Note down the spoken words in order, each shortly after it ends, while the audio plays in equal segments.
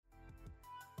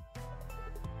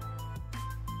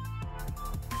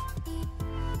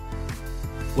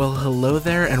Well, hello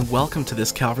there, and welcome to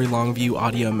this Calvary Longview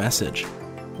audio message.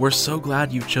 We're so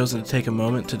glad you've chosen to take a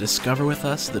moment to discover with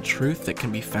us the truth that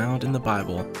can be found in the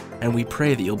Bible, and we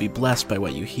pray that you'll be blessed by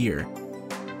what you hear.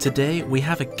 Today, we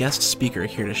have a guest speaker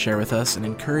here to share with us an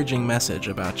encouraging message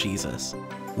about Jesus.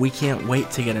 We can't wait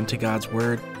to get into God's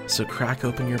Word, so crack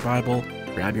open your Bible,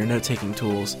 grab your note-taking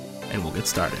tools, and we'll get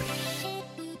started.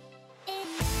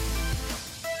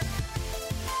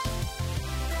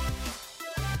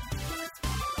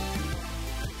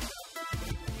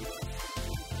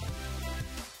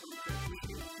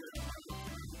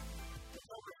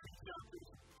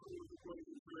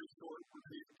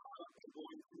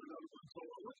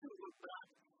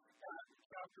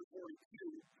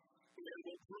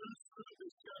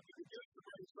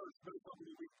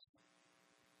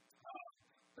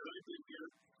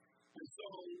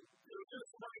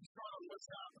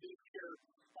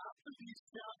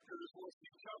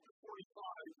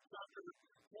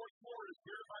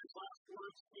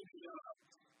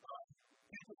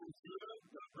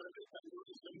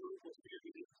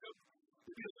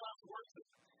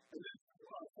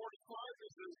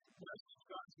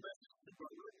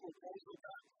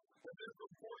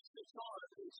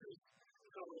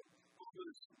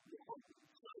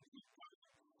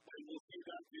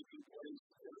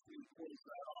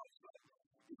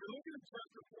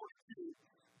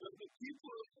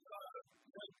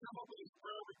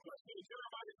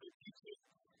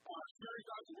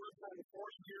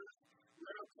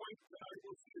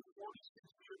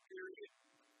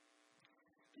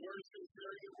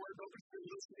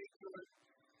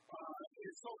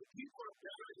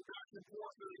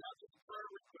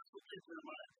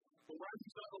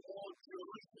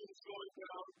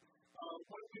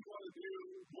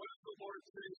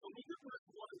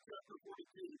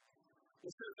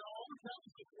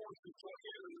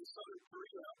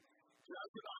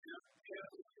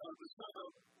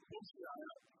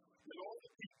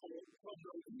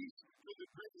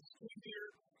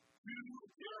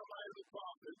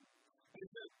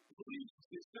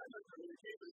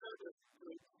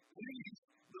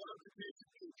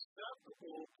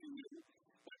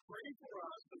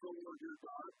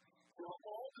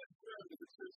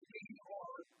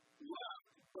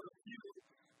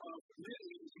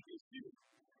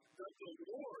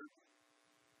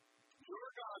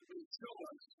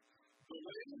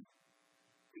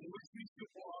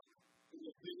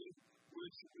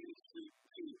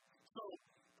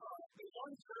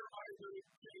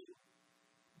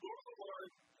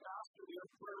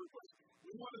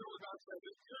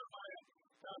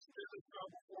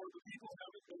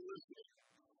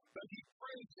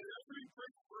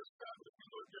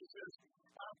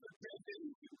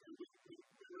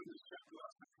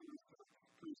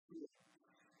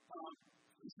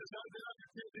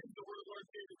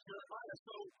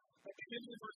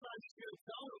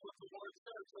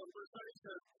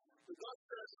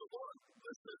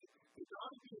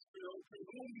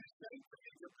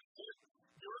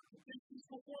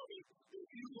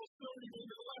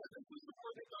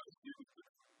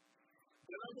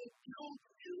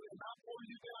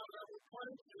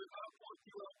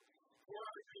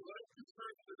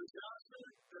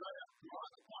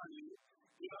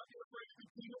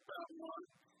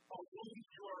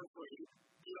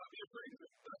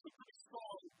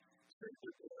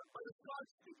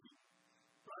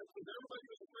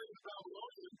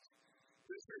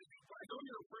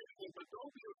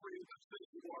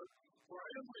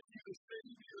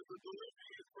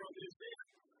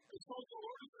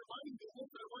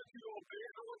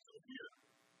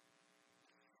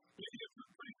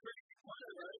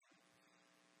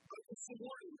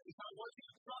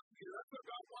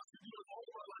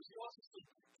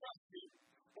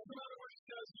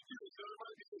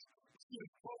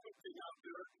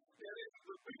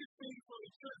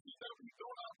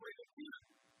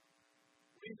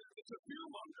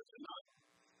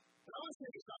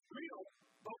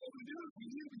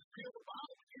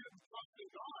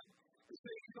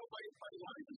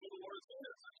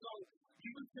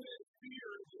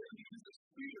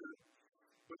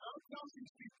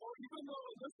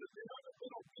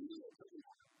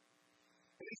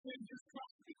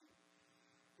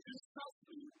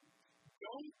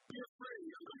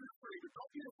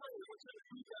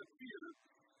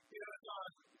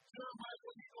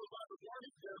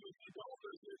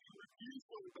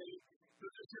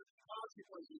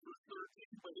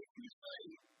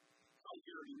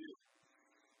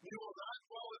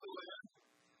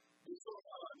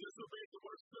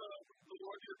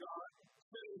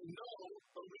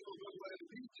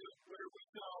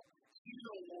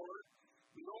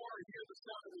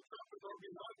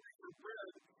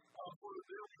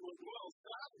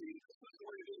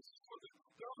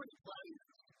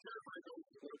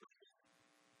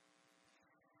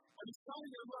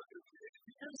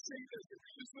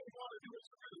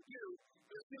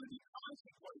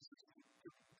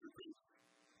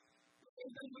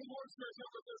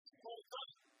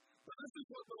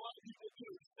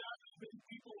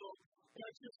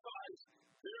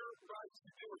 to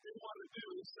do what they want to do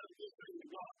instead of listening to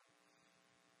God.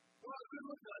 Well, we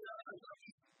look at that as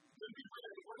to be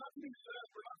ready. We're not being led,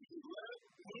 we're not being led,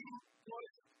 moved,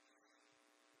 pushed,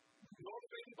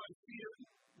 motivated by fear.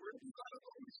 We're in the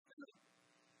Holy Spirit.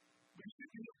 We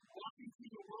should be walking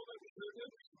through the world that we live in.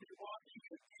 We should be walking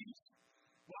in peace,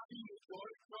 walking in joy,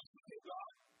 trusting in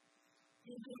God.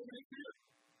 We're going to make fear.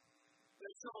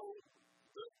 And so,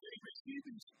 they receive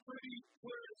these pretty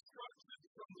clear instructions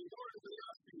from the Lord, and they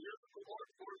ask to hear from the Lord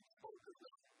for His spoken to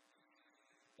them.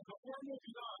 And before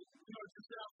moving on,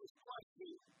 just ask this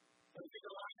question. I think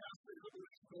I like asking it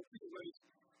in so few ways.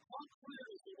 How clear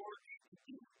is the Lord to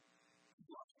you?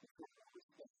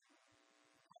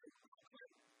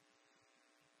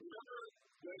 Remember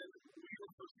when we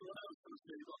were first when I was first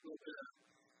saved, I'll go there.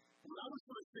 When I was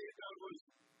first saved, I was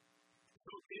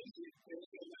so busy, and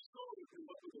I saw in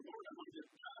what was the Lord. I wanted to get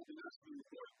back and ask for the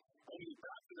Lord. I wanted to get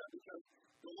back to that because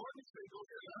the Lord would say, go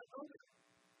here, and I know it.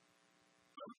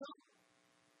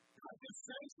 I just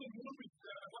sensed the movement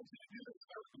that I want you to do this,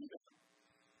 start doing that.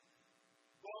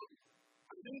 Well,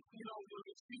 I think, when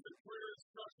we see the clear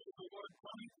instruction of the Lord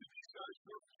coming to these guys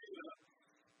from Canada,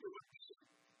 it would be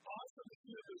awesome to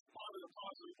see this on a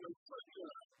positive way for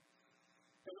Canada.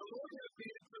 And the Lord has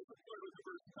made it crystal clear with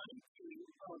verse 19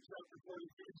 of chapter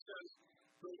 42. It says,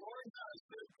 the Lord has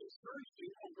said concerning you,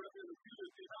 O brethren of Judah,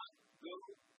 do not go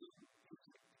to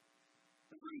Egypt.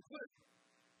 And pretty clear.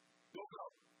 Don't go.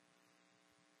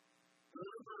 I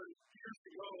remember years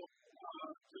ago,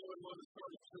 Joe and Mother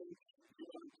started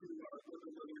going to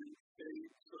another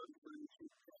state, certain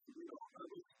I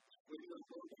was waiting on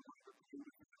going to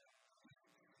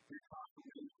the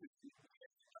confirmation.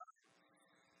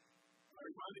 I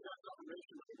reminded that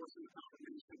confirmation that it wasn't a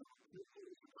confirmation of the people,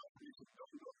 it was a confirmation of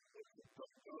God.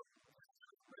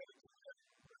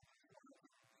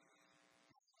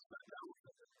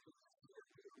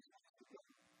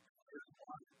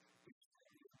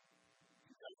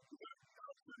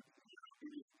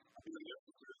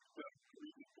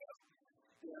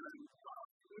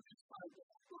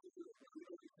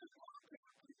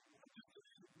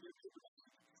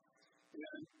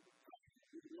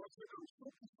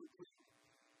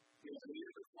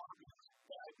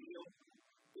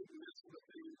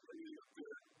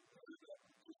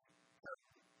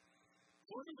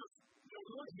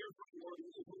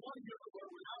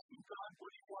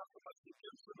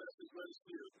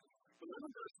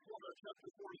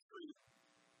 Chapter 43,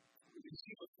 we can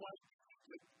see the flight.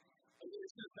 And it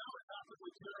says, now it happened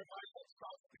when Jeremiah had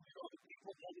stopped speaking all the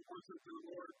people all the words of their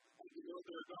Lord and to know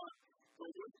their God. For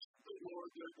which the Lord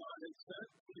their God had said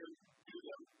to him, do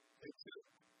them, and to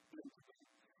them.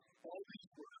 All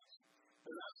these words.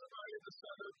 And Azariah the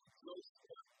son of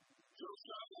Joshua,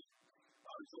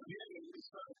 Zohaniah the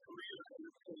son of Korea,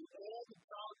 and all the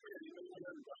proud men, even when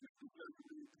everybody was there to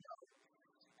read the out.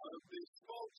 They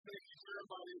spoke, saying to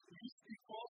Jeremiah, you speak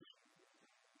falsely.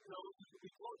 We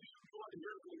told you you want to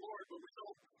hear from the Lord, but we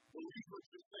don't believe what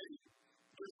you're saying.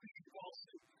 You're speaking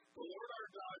falsely. The Lord our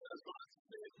God has not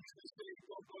said you to say,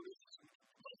 don't go to Egypt.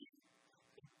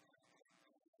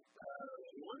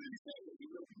 What did he say?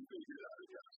 You figure that, I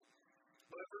guess.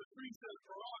 But verse 3 says,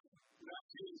 Barak, that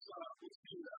is, we'll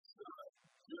see that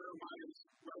Jeremiah's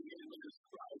right hand of his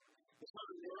scribe, the son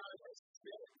of Uriah, has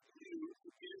said to you to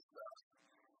be his best.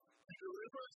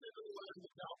 Deliver us into the land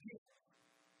of thou people,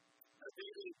 that they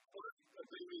may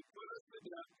put us to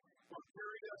death, or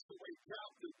carry us away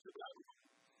captive to Babylon.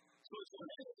 So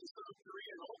Zohaniah the son of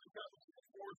Korea and all the captains of the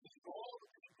forces of all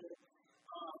the people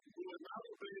who had not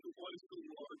obeyed the voice of the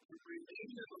Lord to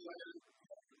remain in the land,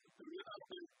 who had not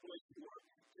obeyed the voice of the Lord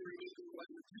to remain in the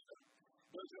land of Judah.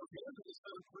 But Zohaniah the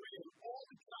son of Korea and all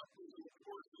the captains of the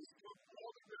forces took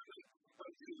all the men of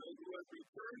Judah who had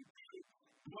returned to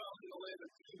dwell in the land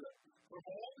of Judah, from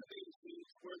all the nations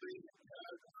where they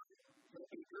had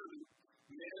been driven,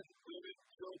 men, women,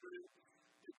 children,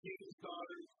 the king's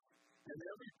daughters, and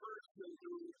every person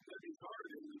who had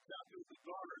departed, the captains of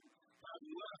guard, had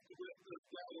left with the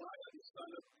Galilee, the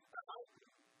son of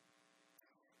Ahijah,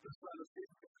 the son of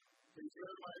Jacob, and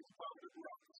Jeremiah's prophet,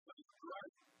 the son of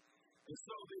Uriah. And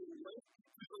so they went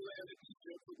to the land of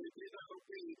Egypt, but they did not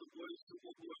obey the voice of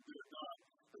the Lord their God,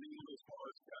 and he was as far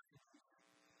as captive.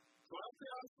 So after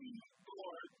asking the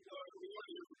Lord,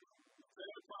 you say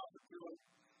a prophet to him,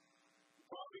 the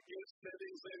prophet gives 10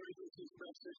 days later, he gives his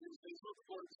message, and says what the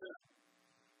Lord said.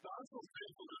 God's so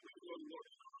faithful that we go to the Lord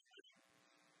in our religion.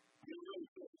 You're really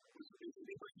faithful.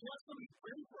 But he has somebody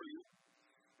praying for you.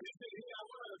 And he said, hey, I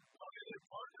want to talk to your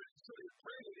partner. So you're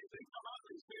praying, and they come out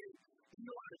and they say, you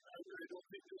know what, I really don't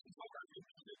think this is hard. I'm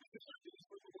interested because I think it's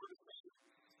what the Lord is saying.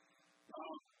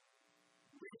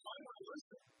 We might not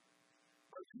listen.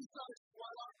 He's not a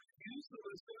flat out refuse to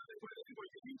listen, and they went anyway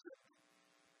to use it.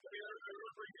 I mean, I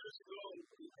remember years ago,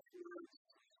 we were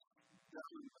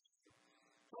down in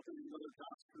helping another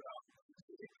pastor out.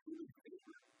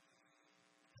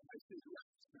 And I said, yes,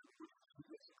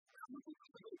 I'm looking for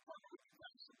somebody to talk with you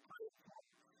guys some prayer for,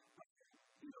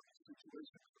 the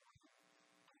situation.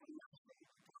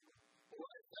 Well, I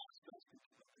asked us to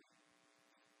do that.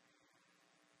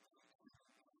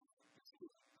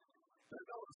 I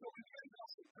know it's so many guys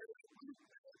out there praying for you,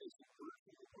 and it's a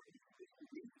person who are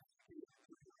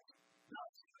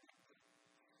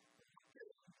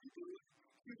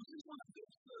It was just one of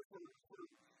those for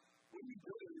when you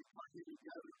go and you're talking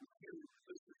together with him,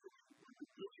 when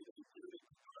you're doing it,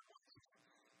 God wants us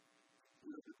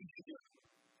to be together.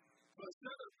 So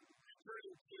instead of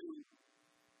returning to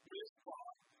this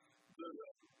spot, the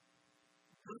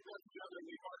group got together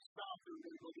and we marched south and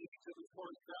we believed each other's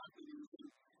forest avenues.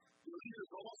 And the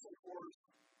leaders also forced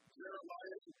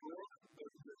Jeremiah to go to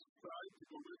the side to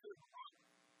go with them.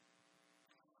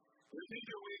 They made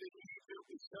their way to Egypt,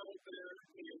 we settled there,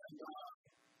 and it's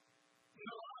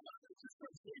just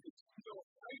frustrating.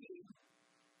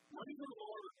 Running to the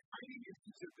Lord, hiding in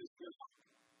Egypt is good.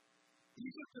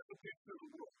 Egypt is a picture of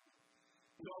the world.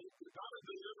 God has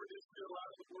delivered Israel out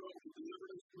of the world, He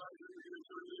delivered us from years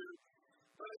earlier.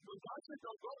 But when God said,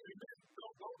 don't go there,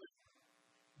 don't go there.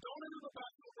 Don't enter the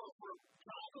back of the world for a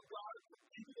child of God, for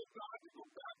people of God to go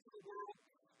back to the world.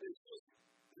 It's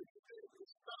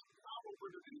not what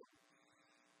we're to do.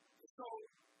 So,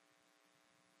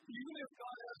 even if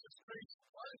God has a straight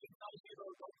plan, He tells you,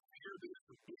 don't fear this,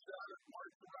 and do that, and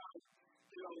march around,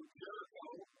 Jericho,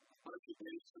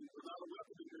 occupation, without a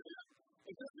weapon in your hand.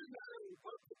 It doesn't matter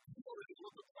what the people is,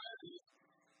 what the plan is.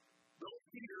 Don't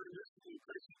fear this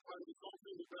crazy plan that's all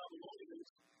through the Babylonians.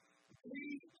 We,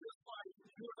 just like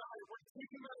you and I, we're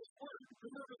taking that as word.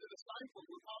 Remember the disciples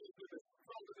were probably going to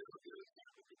tell them this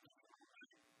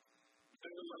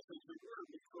and unless it's the word,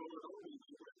 we throw it over and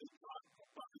do it in God.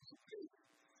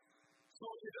 So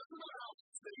it doesn't matter how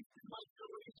safe you might go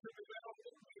into the battle.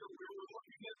 We're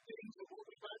looking at things of what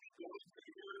we might be going to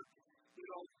here.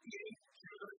 Being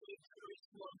Judah, being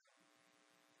Jerusalem.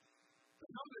 But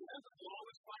how did it happen? You'll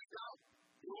always find out.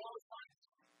 You'll always find out.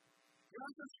 You're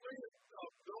not just afraid of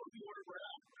those who are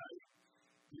around, right?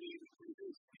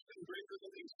 It's even greater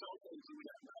than these cell phones that we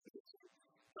have now.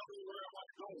 Tell me where I want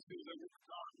to go to, that we're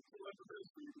talking to whoever it is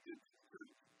for you to get to.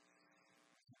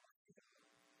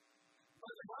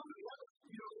 But how do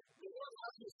the Lord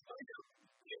has this later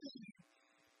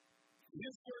in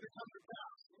His word to come to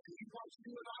pass. And He wants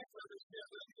you and I to understand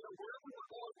that, wherever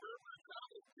we're going, wherever we're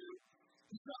traveling to,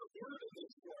 He's got a word in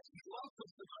this for us. He loves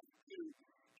us enough to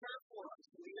care for us,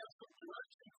 and He has some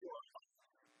direction for us.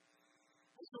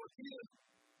 And so again,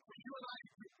 for you and I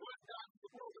to put down to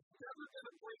the world, it's never going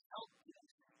to bring help to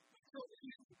us. Until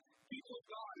these people of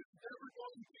God is never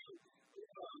going to be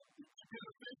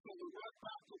beneficial to run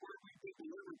back to where we've been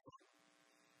delivered from.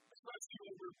 Especially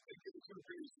when we're thinking it's going to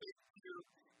be a safe here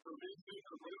or visiting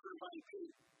or whatever it might be.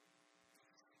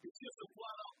 It's just a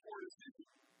flat out poor decision.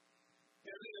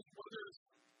 And then whether it's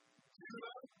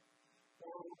Judah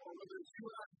or whether it's you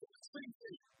and I, it's the same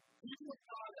thing. People of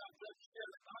God have that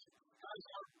together. Guys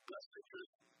are best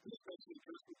interest, His best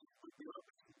interest, which is with the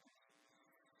other.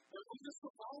 But we just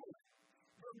follow it.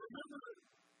 Remember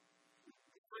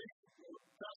the phrase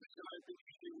passage that I've been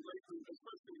using lately,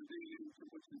 especially in the day in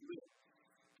which we live.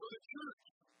 For the church,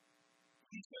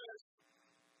 He says,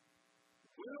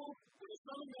 when the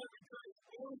Son of Man returns,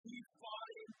 will He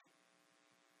find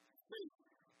faith?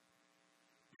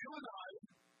 You and I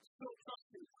still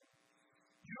trusting Him.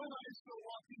 You and I still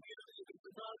walking in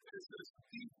the darkness that is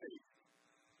deep faith.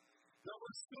 That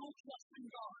we're still trusting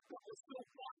God. That we're still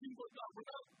walking with God. We're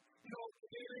not, the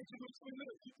area into which we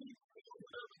live. You think,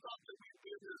 whatever thought that we've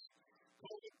been this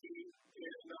COVID thing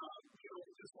and,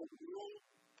 this whole world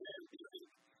and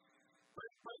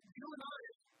but you and I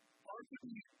aren't to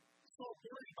be so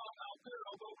worried about out there,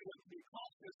 although we have to be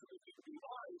cautious and we need to be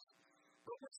wise,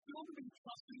 but we're still to be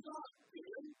trusting God.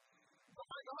 Amen? But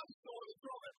my God is still on the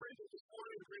throne. I prayed this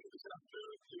morning, I prayed this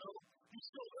afternoon, He's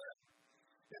still there.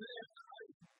 And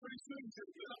pretty soon He's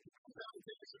going to get up and come down and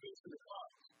take us into the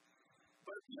clouds.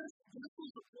 But this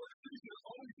was a poor decision. It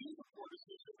always is a poor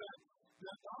decision that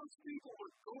God's people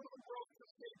would go to the world for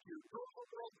safety, go to the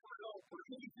world for help, or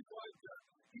anything like that.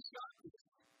 He's got this.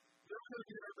 They're going to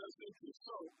be our best interest.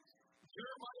 So,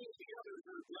 Jeremiah and the others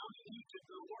are down in Egypt.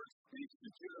 The Lord speaks to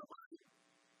Jeremiah.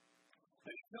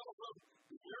 And He tells them,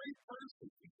 the very person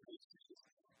He faces,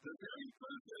 the very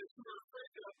person that you are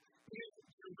afraid of in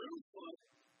Jerusalem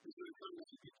is going to come to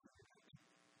Egypt.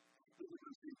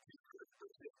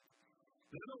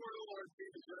 In Lord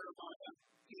gave to Jeremiah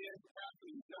and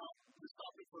happening now. Just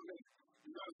stop it for a minute.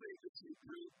 You got to think that you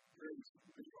great grace and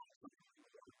awesome.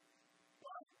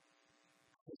 Wow.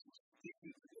 This is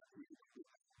speaking to that we do.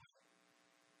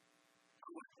 I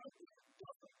want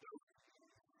to know.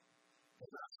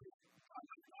 And that's it. I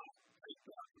don't know. Thank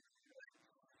God.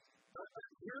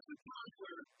 Here's a time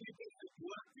where people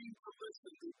neglecting to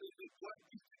listen, they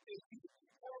neglecting to listen.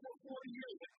 For over 40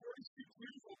 years, like 46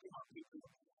 years will come up with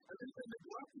them. And they've been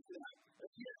neglecting that. And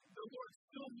yet, the Lord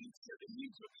still meets their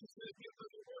needs when He says, give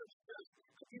them the word. He says,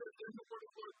 here in the word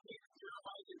of the Lord came to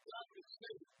Jeremiah, and God would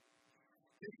say,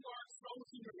 if you are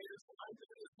chosen of His, I'm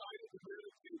going to decide to give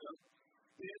it to them.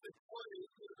 And the clay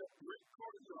in the great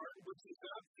courtyard, which is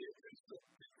that entrance to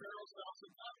Pharaoh's house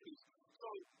of Baptist. So,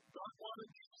 God wanted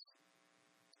these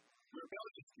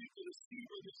rebellious people to see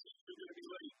where this is going to be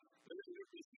laid. And then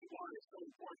this is why it's so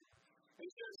important. And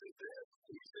He says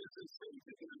the same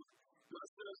to them. Thus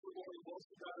says the Lord, the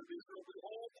most God of Israel,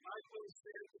 behold, I will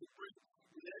stand to the great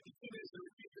and Nebuchadnezzar and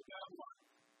the king of Babylon.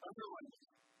 Underline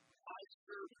this. My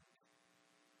servant.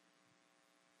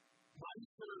 My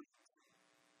servant.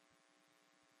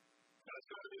 That's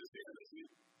got to be his hand, isn't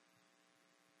it?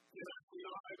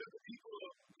 I bet the people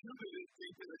of Judah didn't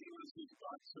think that he was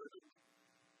God's servant.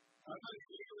 I bet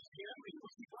he was the enemy. He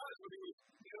was when he was,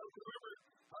 remember,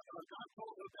 God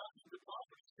told Habakkuk the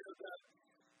prophet, he said that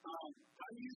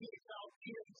I'm using the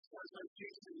Chaldeans as my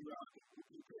chasing ground.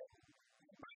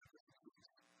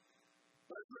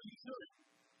 That's what he's doing.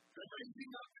 They're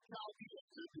raising up the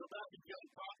Chaldeans. And Habakkuk got a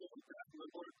problem with that. And the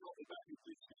Lord told Habakkuk,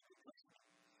 please take the place.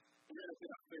 We're going to have to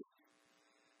have faith.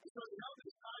 And so we have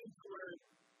this time where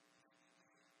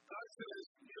God says,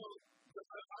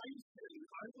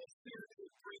 I will stand to the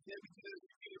great Nebuchadnezzar,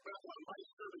 the king of Babylon, my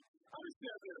servant.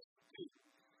 Understand this, too.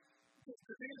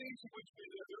 The day and age in which we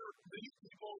live, there are many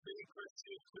people, many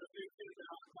Christians who are thinking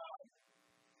about God.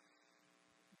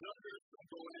 Numbers from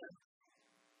Golan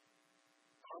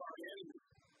are our enemy.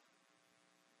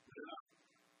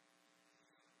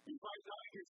 We fight not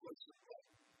against flesh and blood.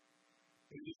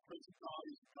 It is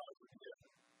principalities and powers of the devil.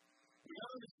 We got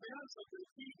to understand something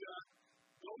too, that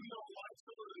though we don't like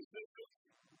some of the decisions,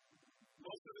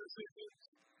 most of the decisions,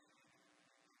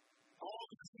 all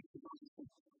the decisions are the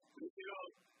same.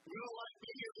 We don't like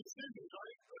many of the decisions,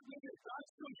 right? But God's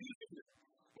still using it.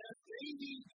 And they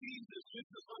need Jesus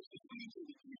just as much as we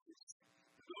need Jesus.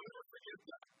 Don't ever forget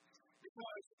that.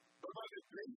 Because by the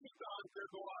grace of God,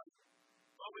 they're going.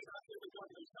 Probably not every one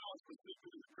of those houses, but this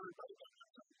is occurred by the time.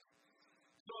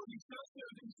 So He says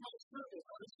there, He's my servant.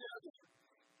 Understand that.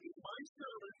 He's my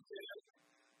servant, and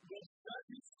will set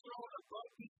His throne above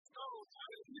these stones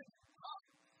out of His top.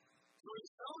 So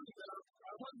He's telling them,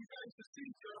 I want you guys to see,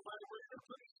 Jeremiah, where you're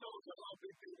putting stones. I love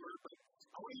big word, but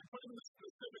I want you to put them in a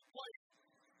specific place.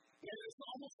 And it's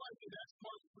almost like the next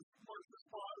marks the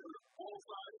spot or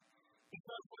bullseye.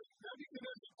 Because when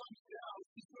Nebuchadnezzar comes down,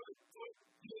 he's going to put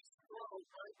his throne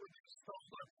right where these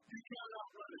stones are. You can't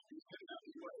outrun it. You can't have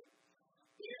his way.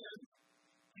 And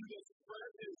He will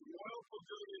spread His royal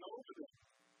pavilion over them.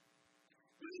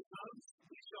 When He comes,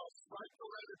 He shall strike the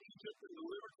land of Egypt and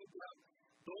deliver to them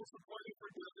those appointed for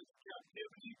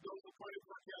captivity, those appointed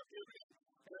for captivity,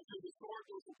 and to the sword,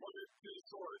 those appointed to the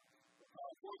sword,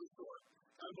 for the sword.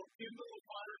 And will kindle a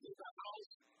fire in the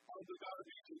house of the God of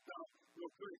Egypt. Now,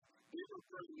 real quick, they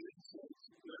refer to the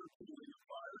incense, they're kindling a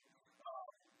fire.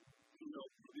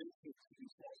 The incense is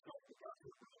these false gods about the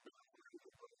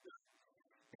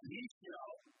and He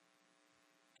shall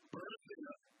burn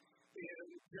them and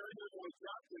carry them away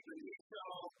captive, and He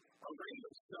shall array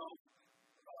Himself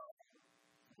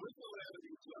with the land of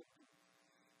Egypt.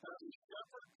 As a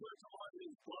shepherd puts on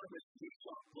his garment, He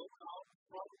shall look out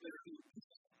from their knees.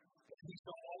 And He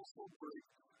shall also break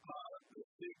the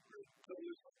sacred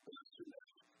pillars of Bethlehem,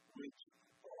 which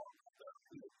are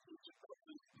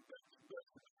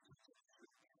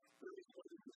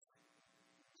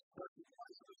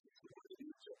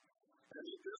and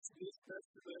this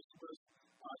festival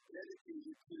was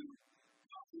dedicated to,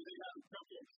 they had a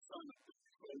couple of sons that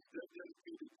was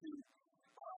dedicated to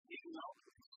eating out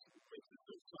with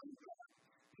the Son of God.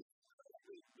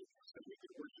 So we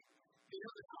can worship the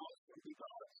other house of the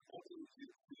gods, all those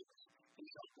things, and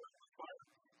shall burn the fire.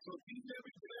 So these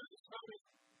Nebuchadnezzar is coming.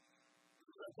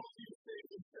 I hope you stay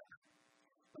with them.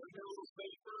 I'm a little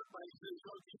safer, but He says,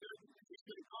 He's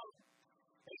going to come.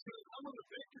 And He's going to come with a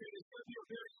victory, and it's going to be a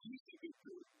very easy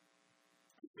victory.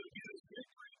 It's going to be this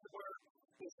victory where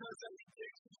it says that He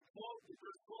takes His cloak, in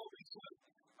verse 12, He says,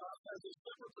 as a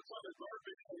shepherd puts on a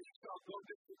garment, and He shall go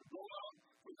out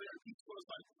from there. He's going to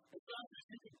say, it's not just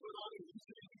you can put on it,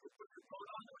 you can put your coat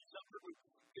on, or a shepherd with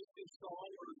his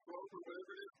shawl or his robe or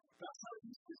whatever it is. That's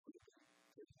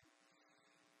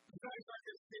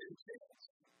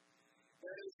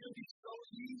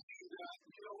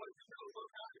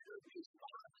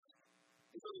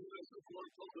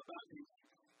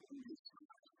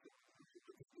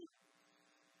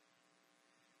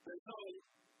so,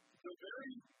 the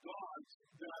very gods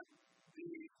that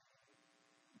the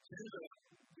Judah,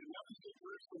 the mountains of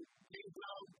Jerusalem, came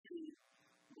down to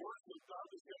worship, God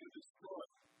was going to destroy.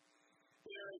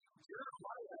 And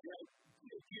Jeremiah had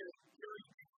taken very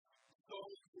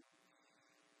those.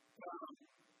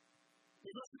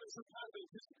 There must have been some kind of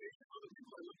anticipation for the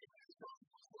people that look at these songs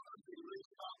and they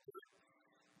raised up to it.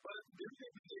 But they're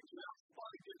taking the exact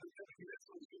spot again that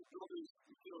Nebuchadnezzar was going to build his,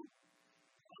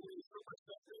 so much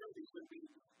stuff there, he's going to be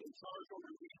in charge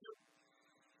over Egypt.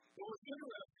 But what's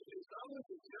interesting is not only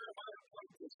did Jeremiah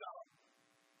point this out,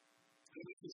 and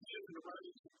we can see it in the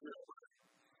writings of Jeremiah.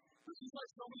 This is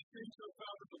like so many things that are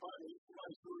found in the Bible. This is why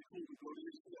it's really cool to go to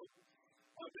Israel.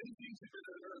 Many things have been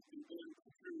unearthed and been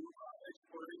through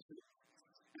exploration.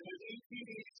 And in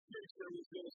 1886, there was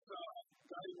this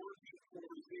guy working for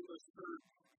his name was Sir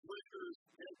Flickers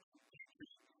and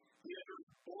Petrie. He entered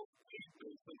both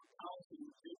pages of thousands of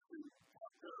Egyptian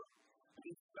Pharaoh. And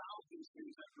he found these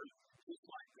things that were just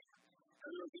like that. And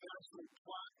there was an actual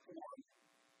platform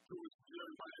to which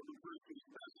Jeremiah referred to his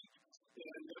message.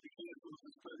 And Nebuchadnezzar was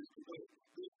his place to go.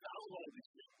 They found all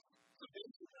these things. So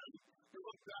basically, they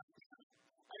looked back at them.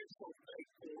 I am so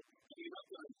thankful that you have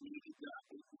done really that.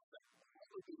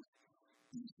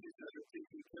 These things that are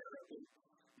taken care of. And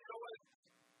you know what?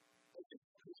 I think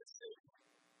it's just saying,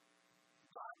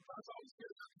 God's always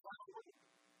good at the final word.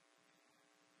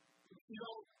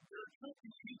 Their trip to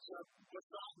Egypt was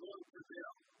not going for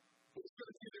them. It was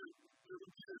going to be their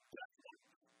death.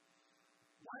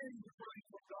 Why are you running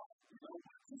from God?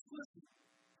 Just listen.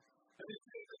 And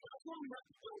that's why we have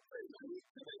to build faith. And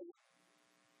today,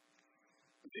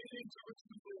 the meetings of which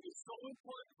we live is so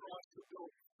important for us to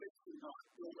build faith in God,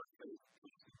 build our faith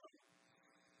in God.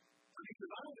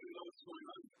 Because I don't even know what's going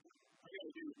on. I got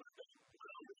to do it my best.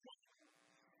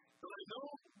 But I know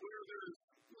where there's,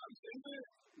 I'm saying that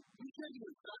we can't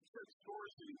even touch that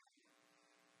story.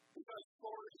 Because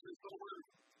stories is the word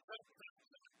and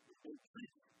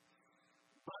treat.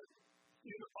 But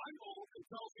in the Bible, it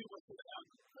tells me what's going to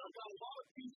happen. Now, I've got a lot of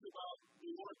peace about the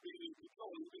Lord being in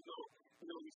control, even though,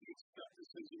 we see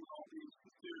skepticism and all these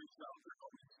theories out there,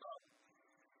 all this stuff.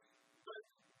 But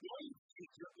going to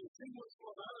Egypt and seeing what's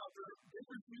going on out there, they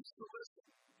refuse to listen.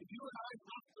 If you and I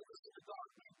have to listen to God,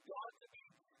 we've got to be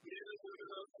in the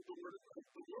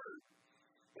Word.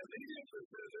 And they didn't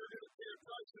listen, they're going to pay a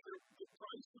price, and the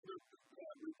price of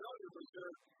their rebellion was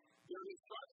their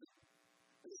destruction.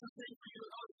 And it's the same for you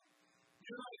and I.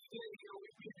 You're not saying, we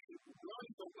need to run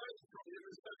away from it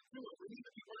instead of do it. We need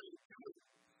to be ready to do it.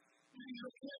 We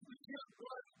can't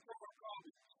run from our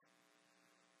problems.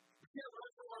 We can't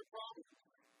run from our problems.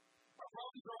 Our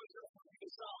problems are always going to take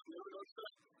us out. We never know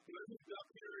stuff. When I moved up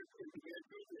here in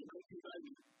Vancouver in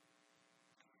 1990,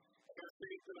 I got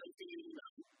saved in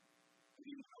 1989.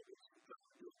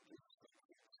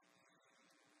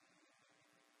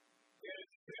 And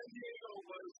San Diego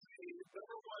was the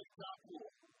number one capital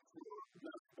for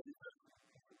Mexican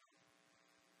country.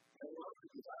 And a lot of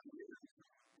people got here.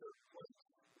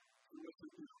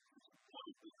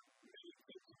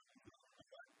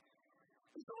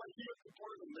 And so I came to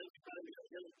part of the next time I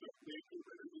had a tough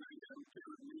Vancouver and I had a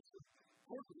care of music. Of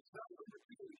course, it's not number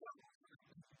two in capital.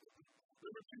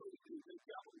 Number two is in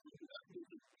capital. That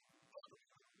music.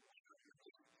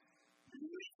 You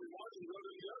leave from one and go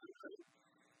to the other, right?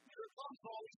 Your thoughts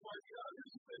always find out.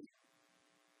 Here's the thing.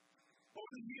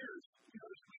 Over the years,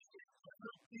 I've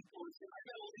heard people say, I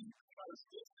got to leave because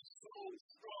this is so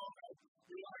strong.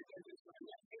 You're like, I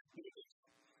can't do this.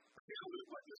 I can't live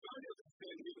like this. I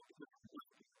understand you.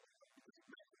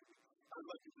 I'd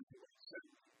like to do what you said.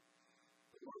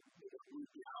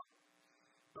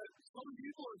 But some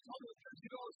people are telling us, it's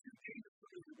too dangerous for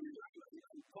me to do that.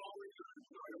 I'm following or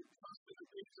I don't trust in the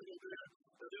things that are there.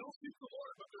 And they don't speak the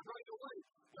Lord, but they're right away.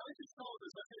 And I just tell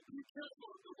them, I said, be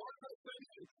careful. The Lord has said,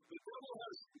 the devil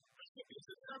has recipients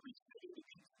in every city that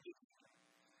needs to be.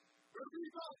 Wherever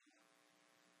you go.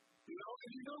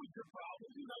 And you know it's your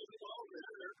problem. You know,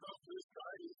 there comes this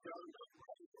guy, he's got enough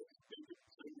problems. And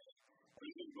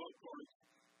he's going to go for it.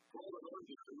 Roll it over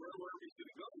and wherever he's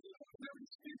going to go. Never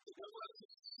speak. The devil has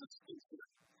his assistance here.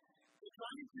 They're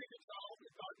trying to take us out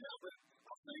of God. Yeah, but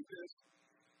I'll say this.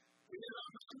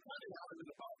 I'm kind of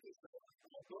adamant about this.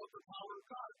 I'll go with the power of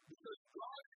God. Because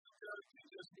God is there to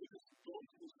just give us going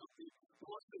through something. He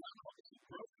wants to have us to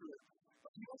grow through it.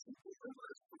 But he wants to deliver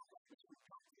us from what we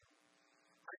come through.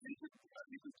 I think that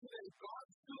today, God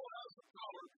still has the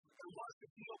power and wants to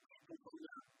heal people from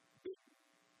their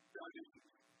God is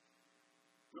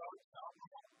drugs,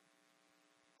 alcohol,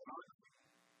 pornography,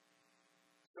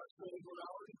 sexual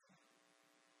immorality.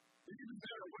 Even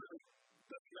better, whatever.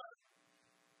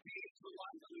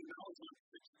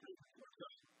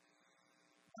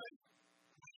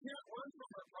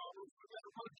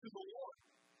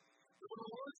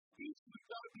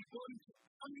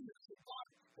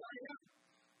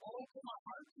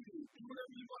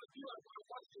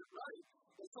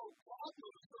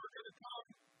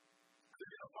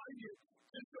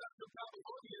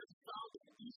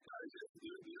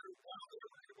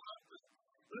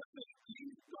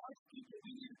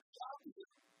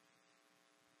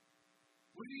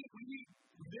 we need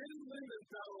men and women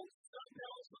that will shut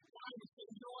down some time and say,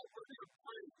 you know what, we're going to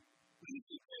pray. We need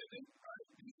to get in, right?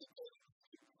 We need to get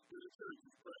to the church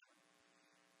and pray.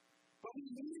 But we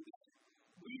need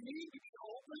to be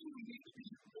open. We need to be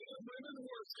men and women who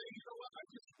are saying, you know what, I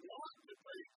just want to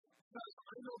pray. Because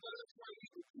I know that that's why we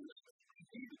need to do it. We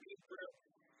need to be in prayer.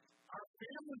 Our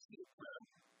families need prayer.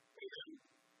 Amen.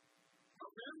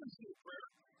 Our families need prayer.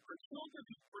 Our children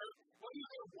need prayer. Whether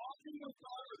they're walking with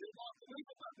God or they walk away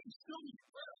from God, they still need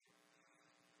prayer.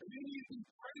 And they need to be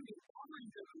praying and covering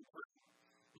them in prayer.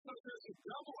 Because there's a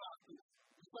devil out there.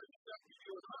 It's like exactly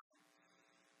you and I.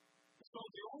 So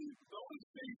the only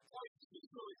safe place is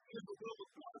really in the will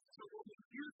of God. So when we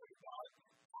hear from God,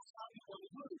 that's how we want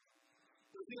to move.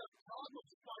 If we have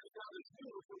problems finding out His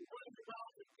will, if we're running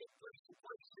around and get place to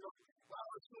place, you know, wow,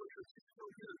 it's still here, it's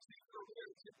still here, it's still here,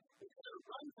 it's going to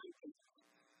run places.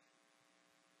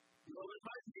 You know, there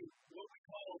might be what we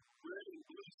call red and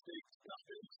blue state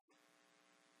stuffings,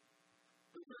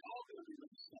 but they're all going to be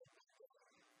the same.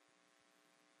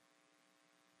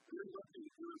 And then look at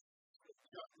verse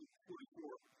chapter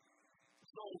 44.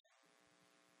 So,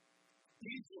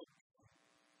 Egypt,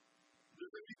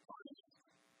 they're going to be punished.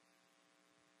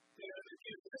 And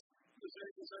again, this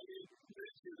is I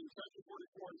mentioned in chapter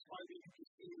 44, it's finding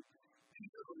interesting.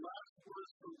 These are the last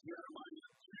words from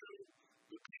Jeremiah to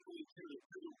the people in Judah,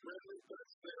 to the remnant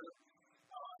that's there.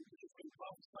 He's been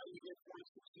prophesying again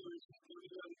 46 years, he's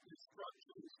giving them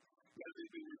instructions that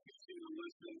they've been refusing to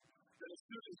listen. And as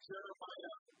soon as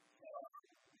Jeremiah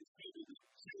defeated the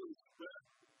Jews,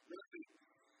 remnant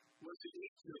was in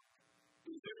Egypt.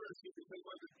 It was interesting because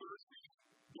like the thirsty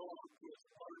dog was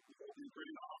part of the holy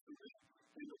grain offering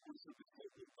in the worship of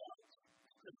sacred gods.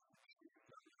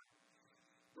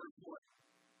 Verse 1.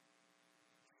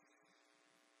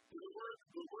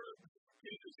 The word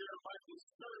came to Jeremiah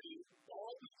concerning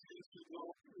all the Jews who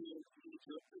dwelt in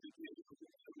Egypt at the end of the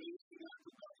amazing act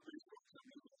of God's grace.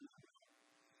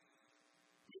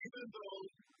 Even though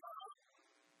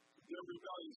their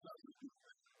rebellion suffered,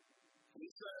 he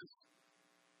says,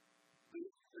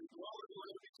 they dwell in the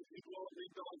land of Egypt, they dwell in the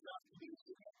rebellion after the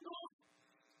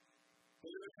and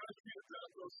in the country of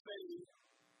Bethel, saying,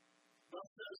 thus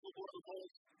says the Lord of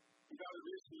hosts, the God of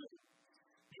Israel,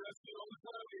 you have seen all the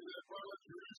calamity that brought up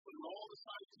Jerusalem and all the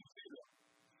sights of Judah.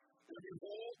 And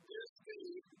behold, this day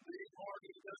they are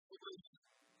in desolation,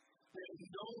 and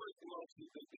no one dwells in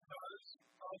them because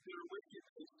of their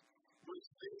wickedness, which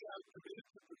they have committed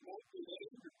to provoke the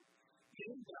land,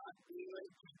 in that they lay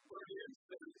to burn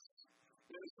incense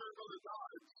and serve other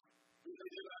gods, and they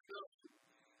did not know.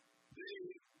 They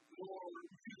nor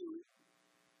you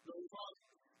know God.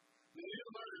 They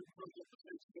didn't learn from the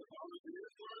position of God. They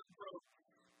didn't learn from,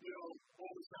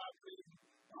 what was happening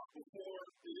before.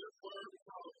 They didn't learn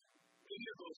from any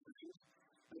of those things.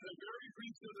 And the very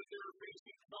reason that they were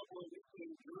facing trouble in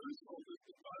Jerusalem is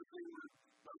because they were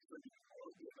not ready for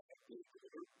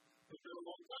it. But for a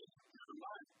long time in their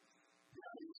life,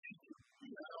 we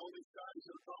had all these guys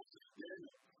that are prophecy of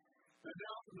Daniel. And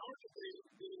now, notice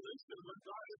they listed what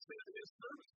God had said in His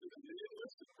service to them. They didn't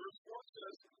listen. Verse 4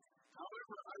 says,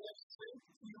 however, I have sent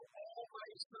to you all my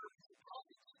servants and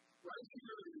prophets. Right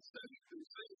here, they said,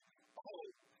 oh,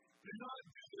 do not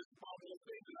do this abominable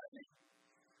thing that I hate.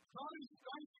 God is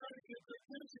trying to get their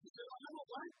attention. He said, I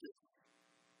don't like this.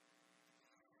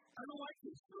 I don't like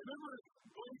this. Remember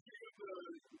going through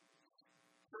the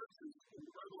churches in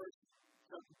Revelation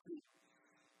chapter 2.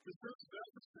 The church of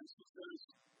Ephesus says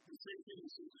the same thing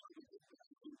as you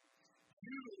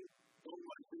don't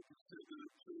like what you said to the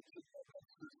church of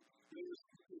Ephesus. They were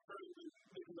trying to make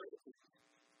a legacy.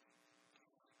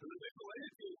 And the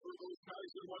Nicolaitans were those guys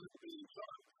that wanted to be in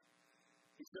charge.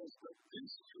 Because the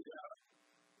issue that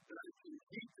I can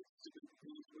hate this to the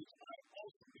things which I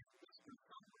also hate this to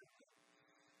come with.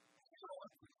 You know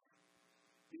what?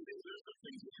 There's some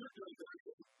things that you're doing that are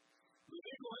good. The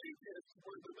Nicolaitans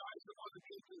were the guys that wanted to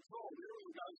be in control. They were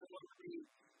the guys that wanted to be,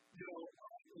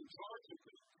 in charge of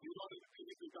things. They wanted to be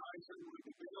the guys that were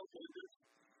the veil benders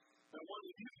that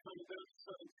wanted to use some of them to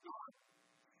set up God.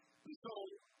 And so,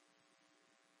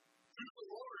 through the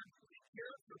Lord, He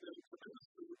cared for them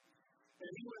tremendously.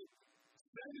 And He would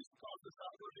send His prophets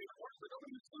out where they were, but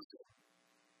nobody was listening.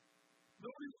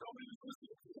 Nobody was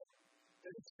listening to them.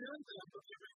 And He sent them, but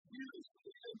they refused.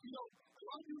 And, a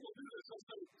lot of people do this. They'll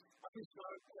say, I think God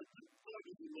doesn't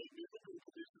love me.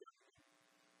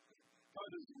 God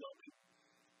doesn't love me.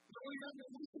 No, He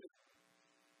hasn't listened.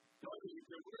 God doesn't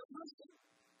care. We don't listen.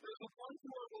 There's a bunch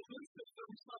of our listen that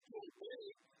we start to obey,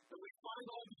 and we find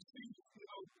all these things,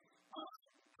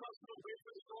 trusting away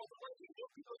from the all the way. We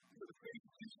look to the faith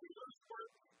of Jesus. We go to the Word.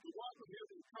 We walk with Him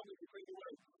and come and bring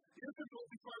away.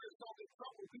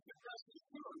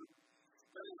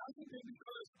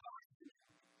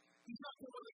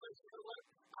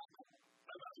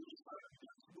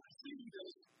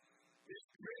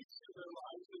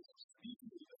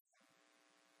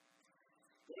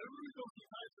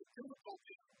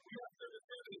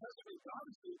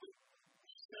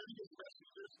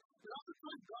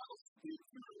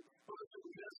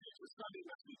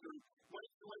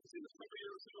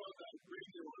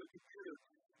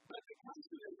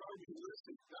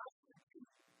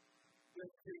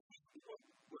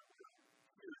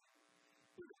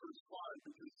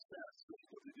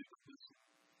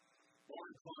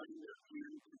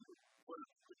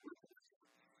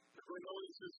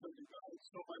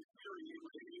 So by fearing you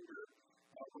and anger,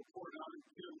 report out and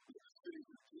kill the cities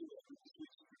of Judah and the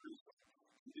streets of Jerusalem.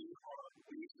 And these are the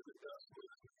ways of the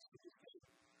desolate and the cities of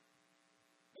Judah.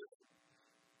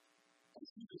 I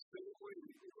see the same way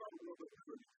that you are one of the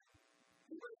church.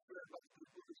 You might say about the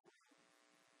Jerusalem.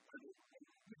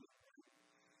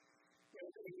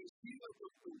 And you see that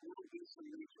what the world is in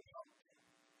nature now.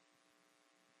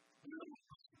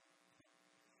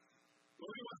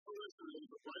 Nobody wants to listen to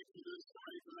the right to this,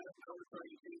 right to that, now we're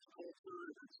trying to change culture,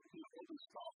 and it's, all this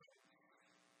stuff.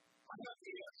 I have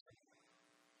the answer.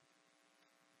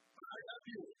 I have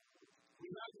you. We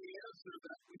have the answer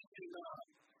that we can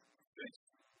fix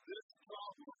this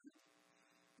problem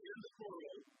in the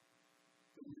world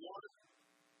in one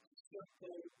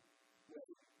simple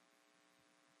way.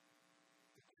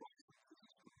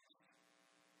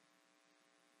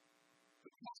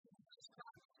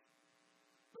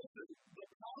 Listen, the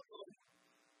problem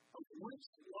of which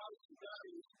life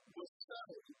value was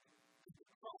settled is the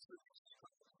cross of Jesus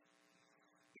Christ.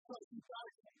 Because he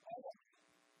died for all.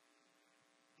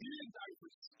 He didn't die for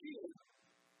skill.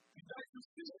 He died for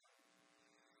sin.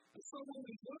 And so when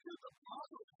we look at the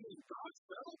problem of God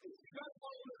settled it, you guys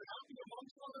want to live happy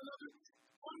amongst one another?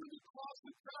 Come to the cross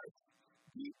of Christ.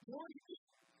 Be born again.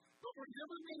 But we're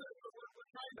never going to,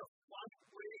 we're trying to find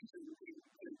ways and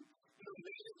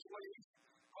manage ways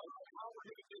of how we're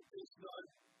going to get this done.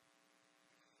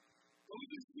 But we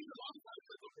just see a lot of times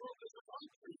that the world doesn't want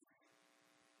to.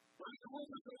 Right? The world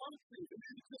doesn't want to.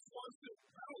 It just wants to,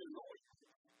 I don't know.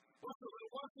 It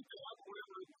wants to have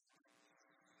whatever it is.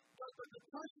 But the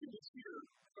question is here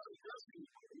about addressing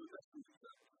the rest of the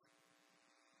church.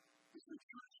 Is the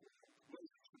church? What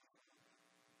is the church?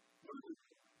 What is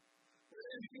it?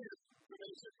 And again, when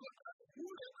they said, look, who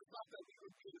would ever thought that we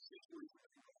would be in a situation?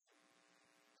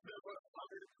 There were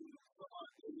 100 days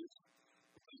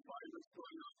of this virus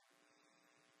going on.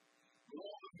 With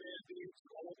all the mandates,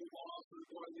 all the laws that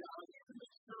are going out, even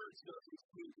the church doesn't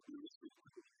seem to be listening.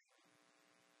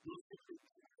 Those people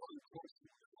are on the course of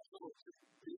the world to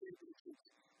be able to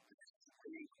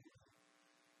explain.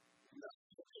 And that's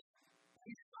what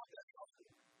we have that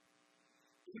hunger.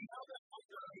 We have that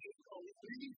hunger. We're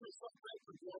waiting for some type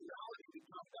of normality to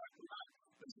come back to life.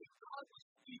 Listen, God was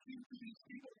speaking to these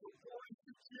people for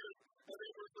 42 years, and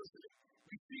they were listening.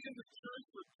 We see in the church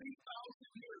for 2,000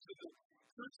 years, in the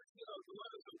churches of the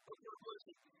letters of the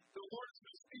Revelation, the Lord's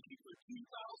been speaking for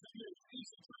 2,000 years. These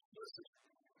churches listening.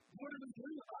 What are we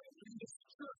doing about it? In this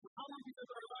church, how are we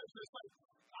living our lives? It's like,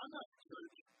 I'm not the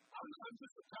church. I'm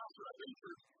just a pastor at a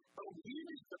church. But we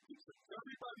need to be church.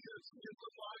 Everybody that's in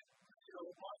the life,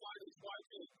 my wife is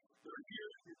watching. They're here.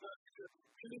 We've got to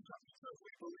finish up the church.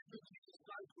 We believe in Jesus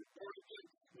Christ. We're born again.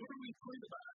 What are we doing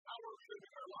about it? How are we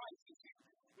living our lives?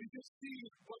 We just see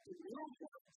what the world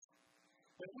wants.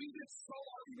 And we just saw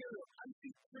our mirror. I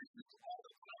see Christians all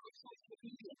the time on social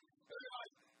media. They're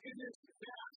like, in this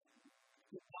gas.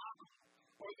 The bottom,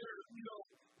 or they're,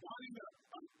 wanting to,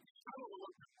 I don't know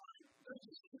what they're doing. They're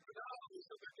just keeping out of this,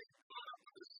 so they're getting caught up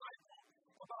in this cycle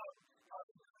about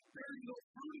bearing no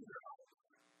fruit in their life.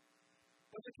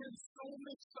 But they get so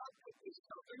mixed up with this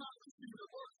stuff. They're not listening to the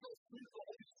Lord, no fruit of the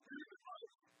Holy Spirit in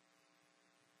life.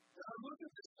 And I look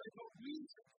at this, I go, we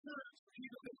as a church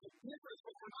need to make a difference,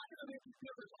 but we're not going to make a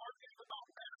difference arguing about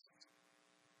fasting.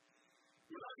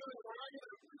 We're not going to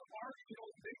argue,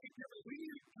 make a difference. We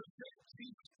need to present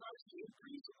Jesus Christ to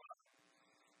increase in us.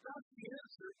 That's the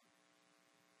answer.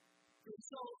 And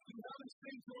so, we have this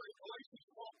thing going, Galatians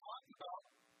 12 talks about.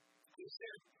 He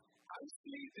said, I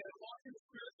see that walk in the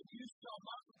Spirit, and you shall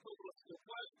not fulfill the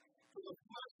flesh, for the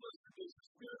flesh lusts against the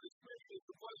Spirit, the Spirit against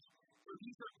the flesh. For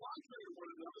these are contrary to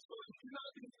one another, so you do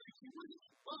not increase in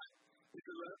wisdom. But, if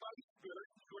you're led by the Spirit,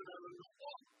 you are not under the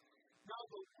law. Now,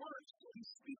 the words that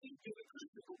he's speaking to the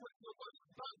Christian, the words of the Lord,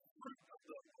 is not fruit of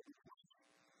the Holy Spirit.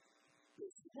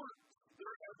 It's words.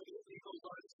 They're evident. He goes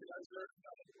on to say,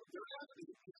 they're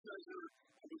evident. He says,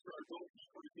 which are adultery,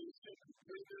 fornication,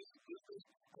 greatness, goodness,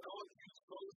 and all of these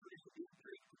sorceries,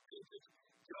 hatred, contention,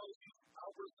 jealousy,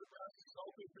 outbursts of wrath,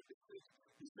 self-indulgence,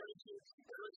 dissensions,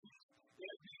 heresies,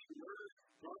 envy, murder,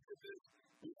 drunkenness,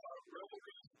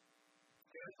 revelries,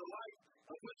 and the like,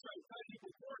 of which I tell you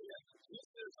beforehand, just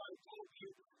as I told you,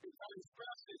 if I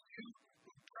express that you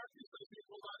who practice those things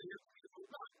will not hear from you from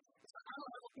God. It's like, I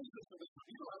don't have a business with this, but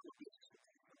you don't have a business with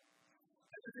this.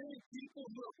 And today, people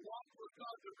who have walked with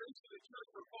God, the rich of the church,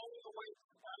 are falling away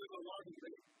out of the alarming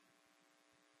rate.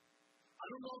 I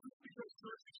don't know if it's because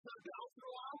church is shut down for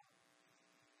a while.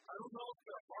 I don't know if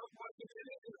their heart wasn't in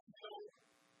it,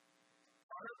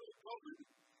 prior to COVID.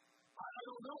 I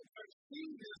don't know. I've seen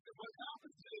this, and what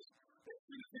happens is, they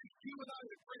see you and I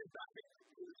have bring it back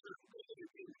into the church.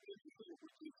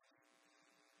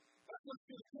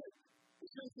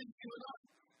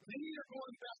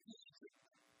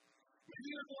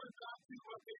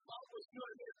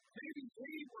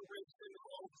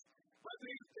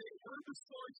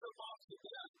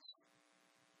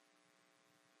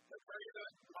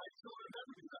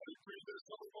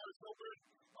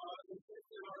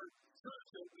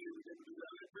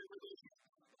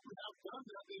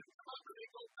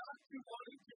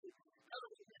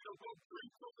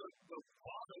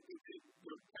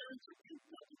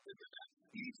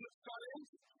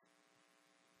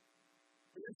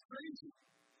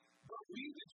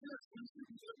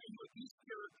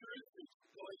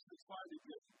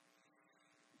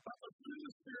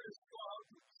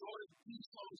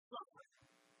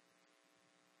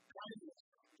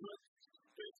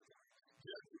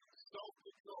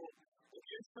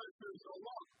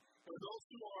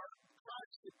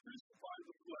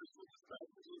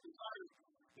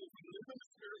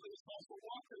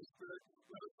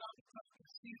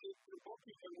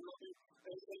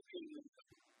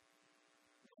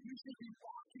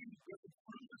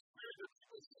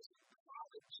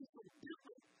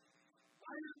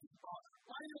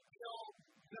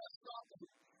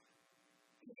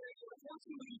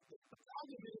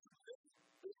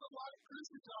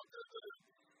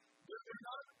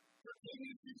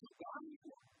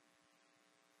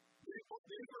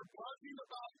 they were barking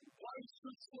about why is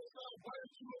this closed out, why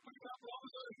aren't you opening up, all of a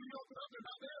sudden we open up, they're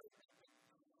not there.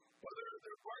 Whether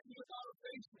they're barking about a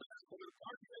face mask, or they're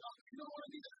barking about, you know what I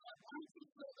mean? Why is this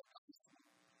closed out?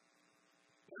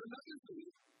 And another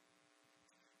thing,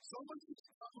 someone who's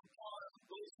come upon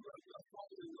those who have been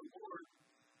following the Lord,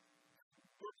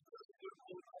 or because of their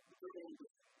own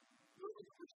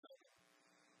perspective.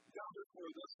 Now, therefore,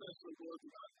 thus says the Lord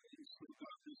God, peace with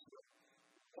God Israel.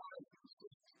 Why is this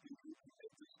so speaking to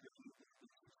make this good news?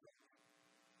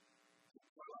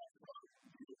 Well, I thought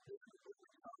you would be able to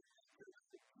overcome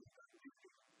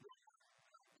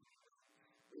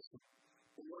listen,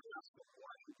 the Lord asked them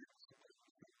why he did this.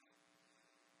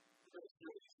 That's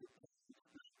really simple.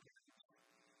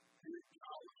 He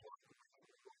acknowledged what the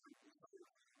Lord was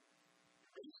saying.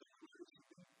 Basically,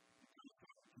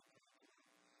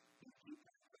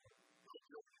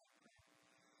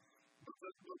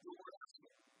 but the Lord asked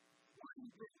them, why do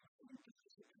you bring this into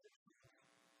this situation?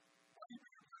 Why do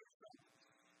you bring this up?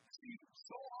 See,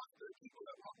 so often people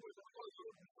have always been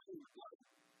like,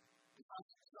 not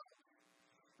yourself.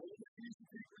 But when it needs to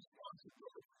take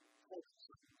responsibility for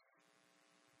yourself.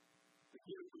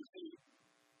 Again, we see,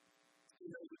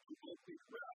 that you won't be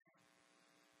correct.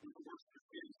 When the worst of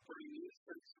things bring the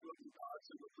instance of God's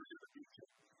and the freedom of future,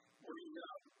 or you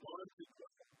have one people,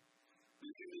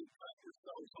 then you need to cut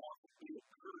yourselves off and be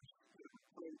encouraged to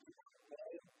return to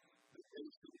all the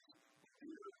basis of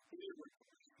your favorite.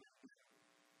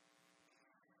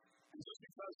 And just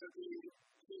because of the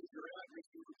things you're at,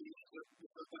 makes you be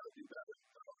because that would be better.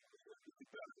 It would be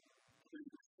better than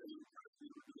the same as you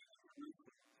were doing in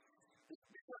Jerusalem. It's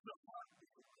because of heart.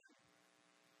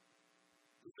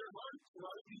 If their heart's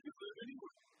right, you can live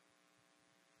anywhere.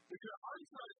 If your heart's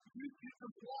right, you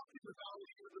can walk in the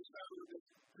valley of the shadow of death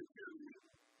to hear you.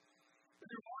 If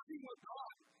you're walking with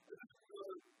God, and it's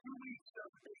 2 weeks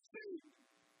after being saved,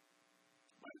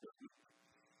 my goodness.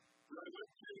 When I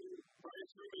went to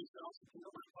Brian's roommate's house to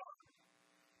kill my father,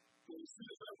 and as soon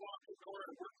as I walked the door,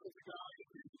 I worked with the guy,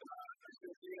 and he said, I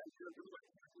said, yeah, you're doing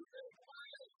it. He said, why?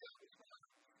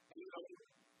 You know,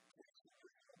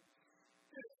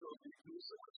 and so he was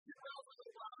so much out of the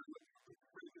line with the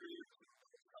 3 years.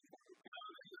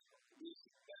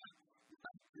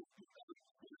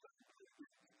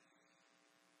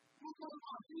 We'll go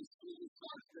on these 3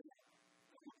 Sundays.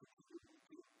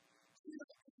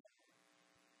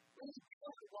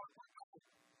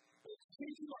 It's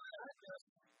changing our address.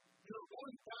 You're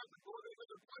going back and going to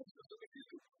other places. Look at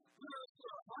you.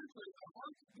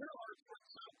 Their hearts were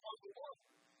set upon the Lord.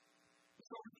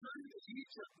 So returning to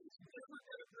Egypt is never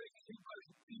going to bring anybody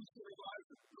peace in their lives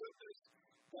and goodness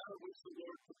that of which the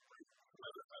Lord can bring.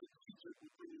 Rather than Egypt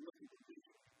is when you're looking for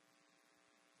Egypt.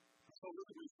 So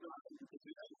really we start because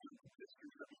the element of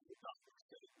history that we not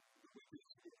say the weakness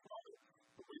of the Father,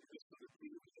 the weakness of the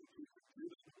King, and the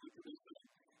weakness of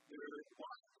their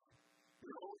life.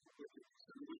 Their own wickedness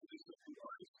and the wickedness of the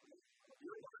artist, of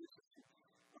your artist.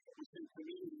 We say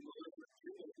community will live with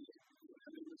unity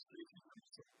and in this case,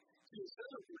 see,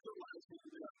 instead of realizing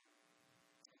that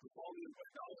the volume of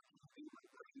idolatry they were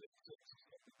bringing it to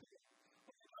the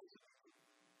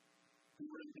we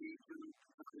were indeed to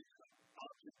create an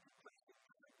object of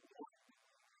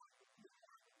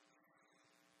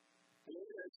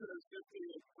it says if they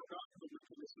had forgotten the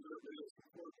wickedness of their ways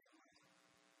before them.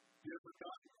 They had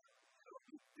forgotten.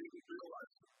 They didn't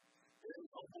realize it. They had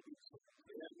humbled themselves.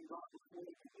 They hadn't got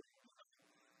before them.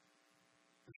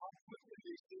 And how quickly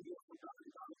they see they have forgotten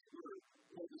God's word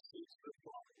or the seeds of their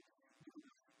fathers.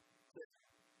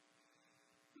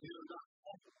 They are not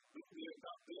humble. They have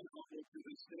not been humble to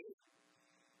this day.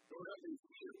 Nor have they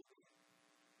feared.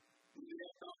 And they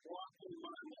have not walked in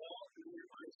my law and in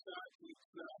my statutes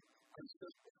that I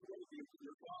set before you to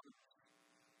your fathers.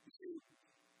 You see,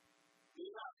 they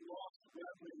have lost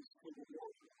reverence for the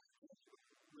Lord.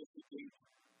 That's the danger.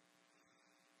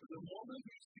 The moment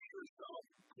you see yourself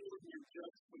pulling your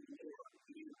judge from the Lord,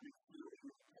 you need to be clear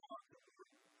in your heart.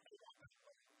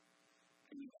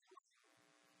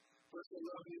 Verse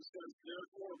 11 says,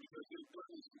 therefore, because they have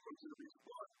done this towards your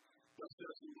blood, just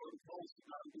as the Lord calls to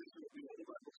God, Israel, behold,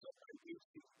 I will set my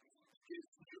against you.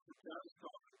 Against you for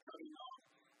catastrophe and cutting off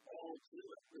all to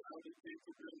it, without a case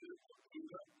of vengeance of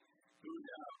Judah, who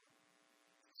have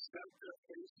set their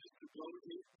faces to go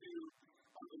into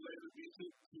the land of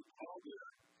Egypt to call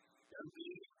there, and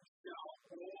they shall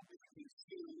all be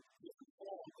consumed with the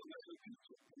fall of the land of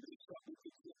Egypt, and they shall be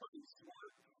consumed with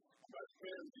sword. By the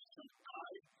famine they shall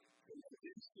die, and the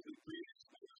instantly breathed,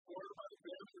 and the sword by the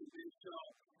famine they shall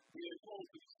be a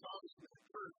hope of astonishment,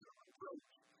 curse, and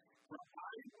reproach. For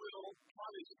I will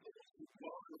punish those who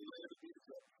dwell in the land of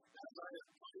Egypt, as I have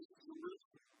punished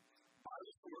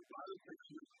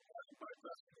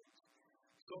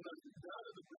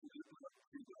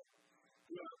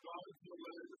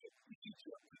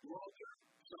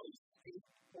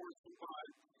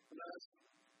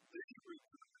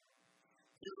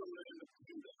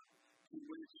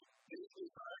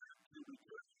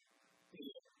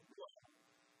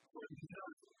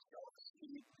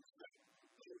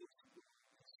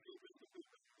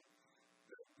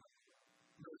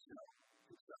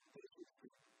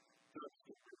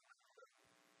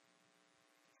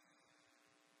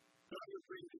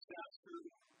natural disaster,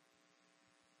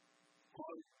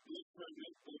 or being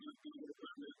pregnant, or being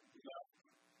pregnant without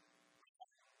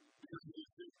because of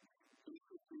these things.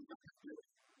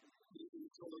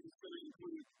 So it's going to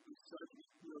include the cycle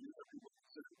of everyone.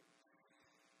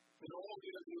 And all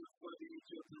the other flooding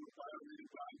each other with fiery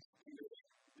advice, and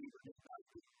they were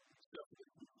impacted. Stuff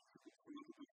that we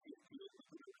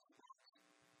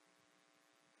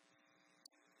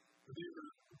they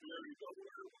were very well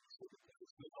aware of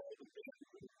all the things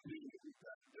that knew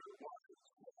that their waters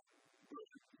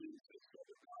were Jesus of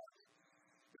the gods.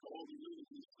 And all the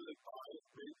leaders stood by and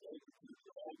prayed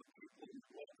to all the people who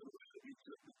walked away of each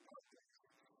other's projects.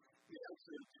 The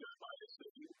answer to Jeremiah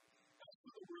said, as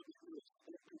for the word that you have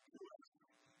spoken to us,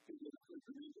 it is the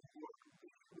need of work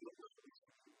for the ways.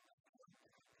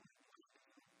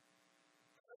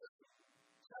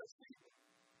 Testing.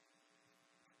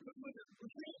 But when it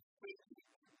begins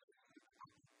thinking,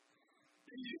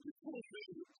 and you can pull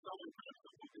things that someone has to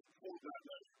look at pull that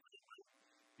out.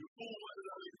 You pull one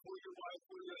another for your wife,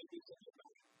 for your ladies, and you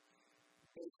know.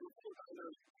 And so pull that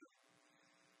out.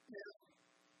 And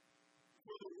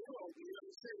for the world, we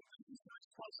understand that this is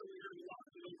possibly your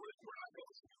life. You know, we're not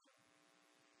going to see it.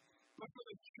 But for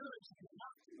the church, you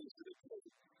have to listen to it.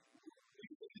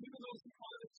 Even those who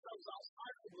find themselves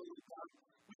outside of the will of God,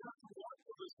 we have to want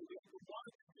to listen. We have to want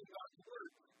to hear God's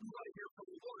word. We want to hear from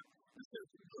the Lord. It says,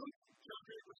 Luke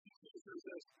chapter 8, verse 16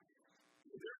 says,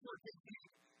 therefore,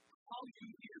 continue how you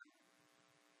hear.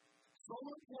 So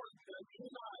important that you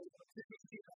and I take a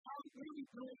look at how really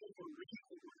doing what we're reading,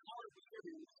 what we're hard to hear,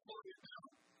 and slow it down.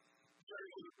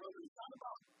 Sharing with your brother, it's not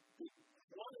about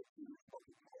one or two of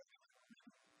the points.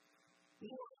 I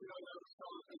was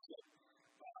telling him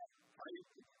that I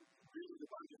really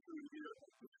divided through the year.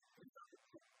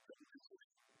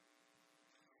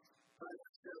 I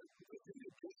said, the thing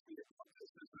that gets me about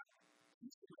this is that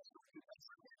he's going to start to get that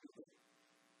sort of thing.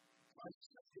 I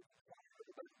just have to get that sort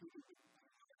of thing.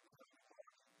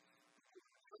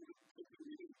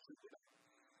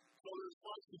 So there's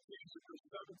lots of things in verse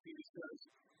 17 it says,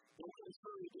 don't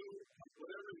concern to do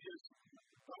whatever it is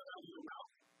out of your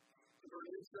mouth. The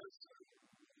verse 8 says,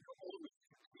 hold it.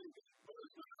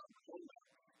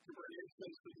 The verse 8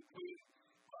 says to the queen,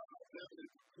 them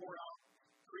that pour out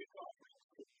great offerings.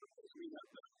 We have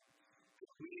them. The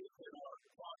queen and our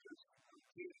fathers, the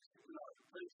kings and our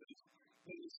princes,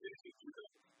 in the streets of Judah,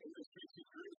 in the streets of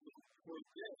Jerusalem, for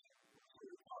them,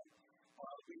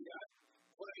 we got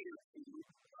plenty of food,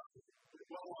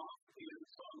 well off, and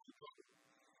song to go.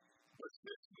 But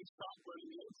since we stopped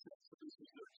burning incense, so this is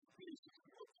their speech, this is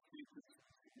what the people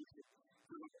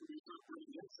we start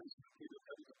burning incense, people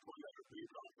having to point out a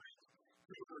food offerings.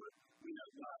 We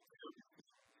have not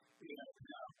everything. We have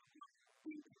now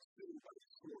been consumed by the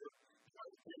sword, by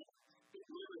the hand. It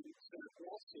really said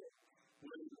also,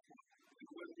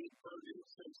 when we burn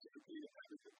incense, we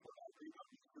have to put out the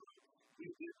food. We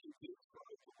did this for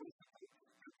the wisdom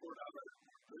and poured out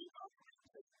our great offerings.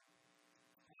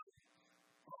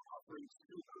 Our offerings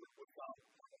to her without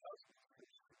us.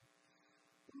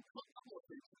 A couple of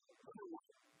things. Number one,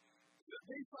 that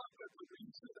they thought that the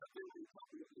reason that they were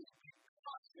talking about this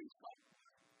because they thought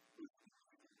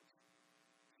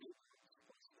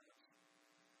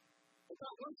but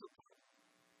that was the problem.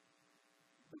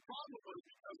 The problem was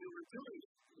because they were doing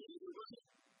it. It wasn't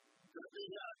that they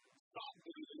had stopped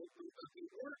doing it, it was that they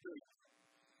were doing it.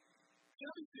 The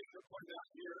other thing to point out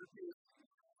here is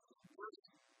verse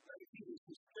 19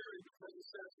 is scary because it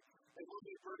says, and when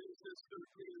they burn incense to the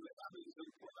queen of the heavens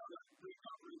and pour out our three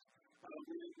offerings,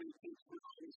 we didn't get things for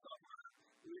all this stuff.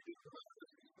 We didn't get the rest of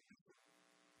this.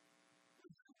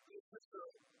 It's just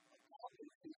a problem.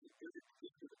 It's very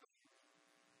particular.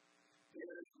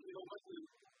 And you know what?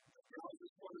 I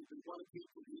just wanted to run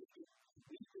people to the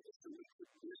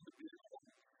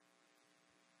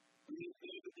we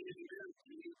need to be here.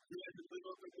 We had to live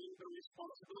up and meet the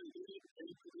responsibility. We need to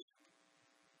pay for this.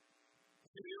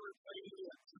 If you ever pay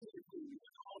that typically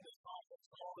and all this office,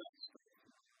 all that stuff.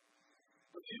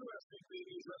 But the interesting thing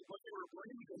is that what they were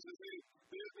bringing us is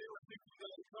they were thinking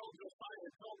that until Josiah,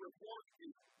 until Reform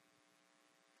came.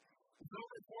 Until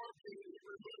Reform came, they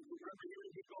were moved. Remember, here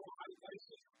we go, high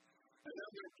places. And then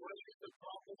they're blaming the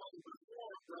problem on the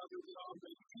Reform rather than on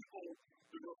the people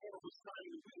the Reform was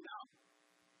trying to win out.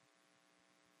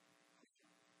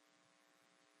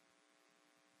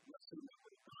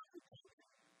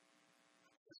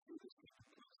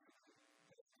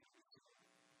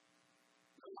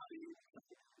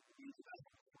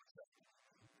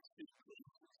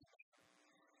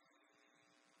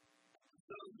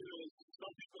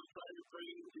 Some people try to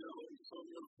bring, some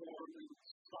reform and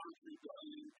concrete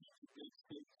value to these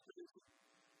things.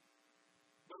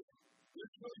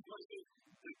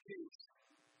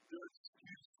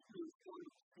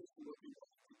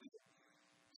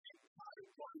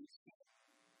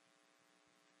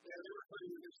 they were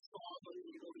claiming they saw them,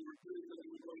 even though they were doing them,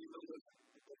 even though they know that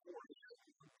before they had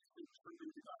it's true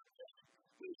about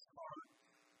this heart.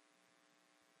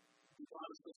 The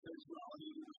Protestant sensuality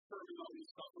was serving all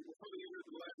these stuff, and before they entered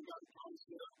the land, God promised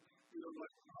them,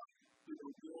 like,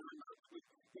 war and earthquake.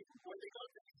 When they got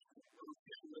to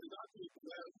when they got to the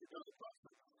land, they got the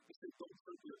prophet. They said, don't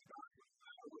forget God.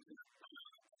 That wasn't it.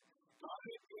 God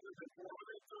had given them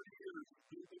 430 years to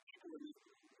do the people in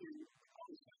the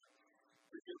promised land.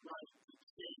 Forget right, it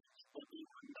changed, but they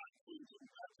were not changing.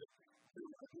 That's it.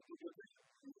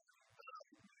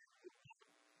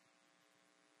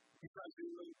 Because they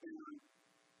were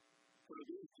for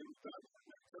the things that were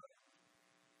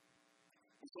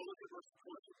and so look at verse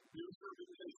 20. You're serving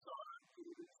the Messiah.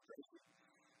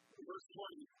 Verse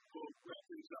 20 will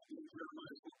reference that in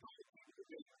Jeremiah's book,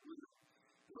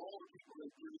 and all the people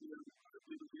that were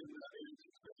in that age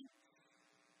of saying,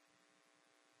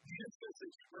 the instance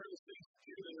that you heard us speak to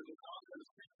Judah and the God that is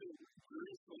speaking to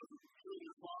Jerusalem, through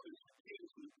your fathers and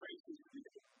kings and praises to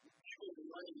you. People of the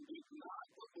land did not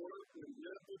the Lord and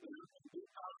never there and did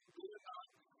not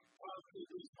prosper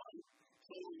this life.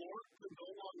 So the Lord could no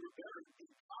longer bear it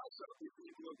because of the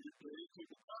evil of your days and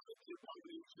because of the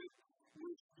abomination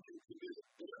which you committed.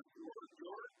 Therefore,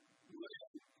 your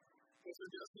land was a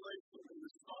desolation and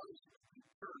astonishment and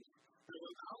curse. There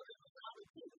was out in the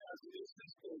mountain as it is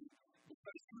this day,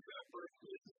 because you have broken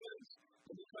his sins,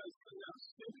 and because you have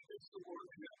sinned against the Lord,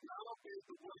 and have not obeyed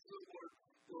the voice of the Lord,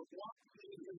 or walked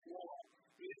in his law,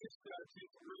 in his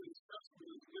statutes, or in his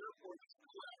testimonies. Therefore, this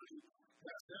calamity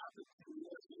has happened to you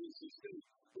as it is this day.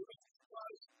 It was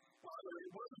because, Father,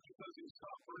 it wasn't because he's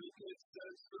suffering, it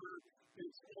says, sir,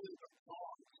 it's only the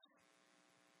cause.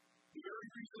 The very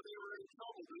reason they were in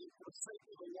trouble, they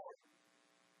forsaken the Lord.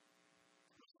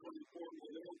 Verse 24,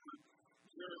 moreover,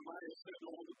 Jeremiah said to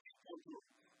all the people, to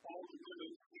all the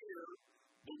women, hear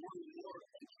the word of the Lord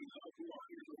unto you who are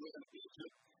in the land of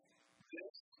Egypt.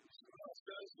 This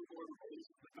says the Lord of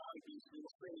hosts, the God of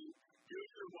Israel, saying, hear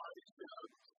your wives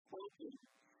have spoken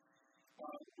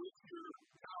with your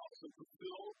mouths and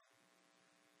fulfilled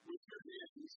with your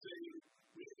hands, saying,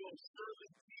 we will surely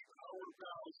keep our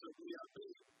vows that we have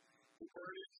made. To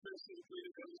burn incense and plead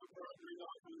as a burning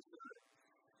offering for it.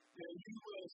 And you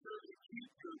will surely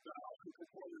keep your vows and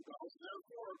perform your vows.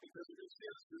 Therefore, because of your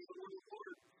sins, through the word of the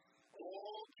Lord,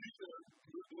 all Judah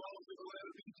who dwells in the land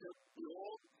of Egypt,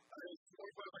 behold, I have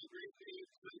sworn by my great name,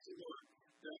 says the Lord,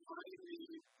 that my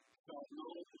name shall no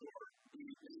more be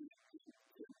named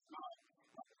in God.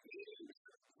 My name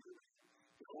shall be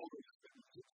all the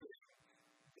things that say,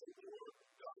 the Lord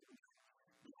God.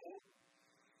 Behold,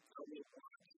 tell me why.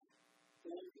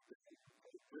 All the things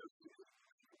of wisdom.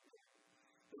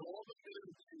 And all the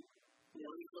things who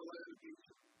are in the land of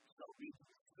Egypt shall be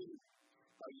consumed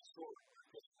by the sword.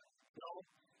 Now,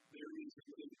 there is a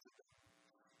limit to them.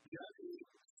 Yet a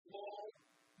small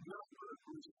number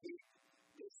who escape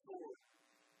the sword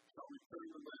shall return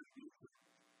the land of Egypt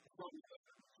from the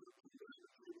land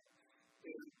of Judah.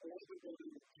 And all the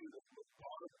women of Judah were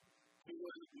brought to the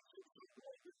land of Egypt to the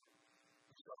water.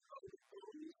 Shall not be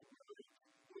thrown into the land.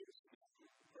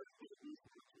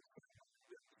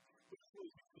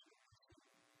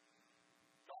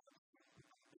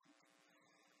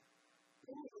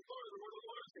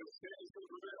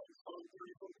 Psalm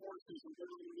 34 says, the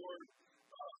word of the Lord,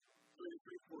 33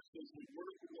 says, the word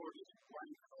of the Lord is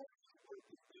right in all his word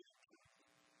is true.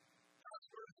 That's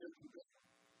where it's going to go.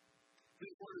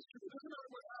 His word is true. It doesn't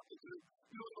matter what happens in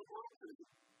the world today.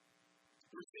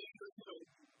 We're seeing this,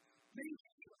 maybe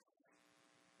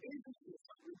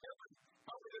remember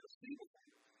how we're going to see this.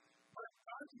 But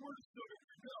God's word is still going to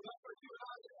prevail. That's why you and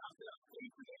I have to have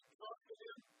faith in him, trust in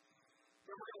him.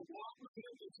 And we're going to walk with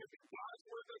him. It's going to be God's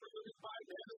word that we're living by.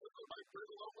 Man, it's going to be by prayer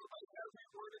alone, but by every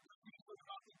word that proceeds from the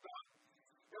mouth of God.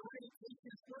 And we're going to take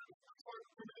his word. That's why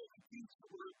we're going to teach the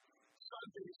word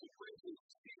Sundays and Wednesdays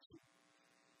and teaching.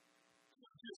 So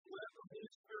just let the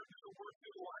Holy Spirit do the work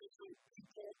in the lives of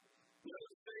people. Let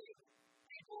us say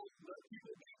people, let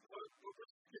people be what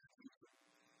we're teaching.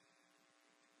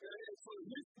 And so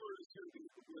his word is going to be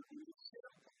the word we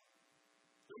accept.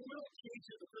 And we don't change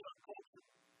it within our culture.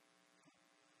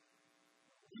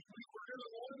 We're going to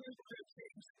always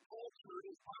change the culture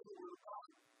as part of the word of God.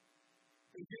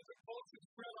 And get the culture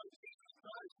spread on Jesus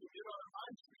Christ and get our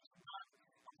minds not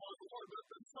upon the Lord, but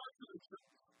it's not to the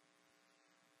church.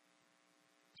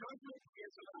 Judgment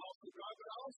begins in the house of God, but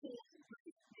also,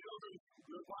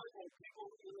 the Bible, people,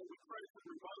 we pray for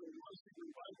revival, we want to see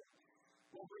revival.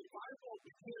 Well, revival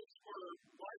begins where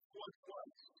life once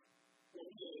was.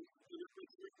 Well,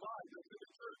 it's revived, that's in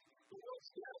the church. The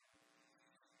world's dead.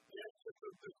 And if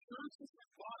the church is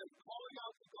revived, calling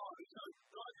out to God,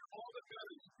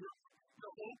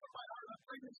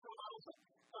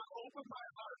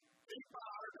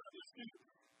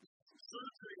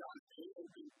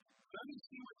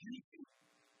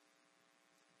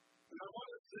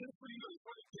 Then for you, it's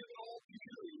going to give it all to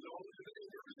you, and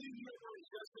everything you ever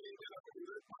invested in that over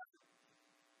your life.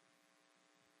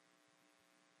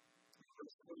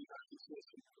 Verse 29, it says,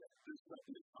 there's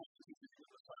nothing that comes to you in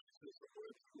the sciences of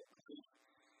what is going.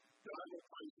 God will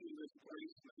find you in this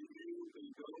place, and you may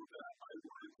know that my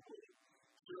word is good.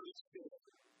 Surely still,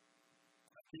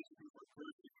 I teach you for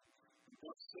perfect. And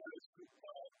what says the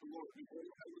Lord,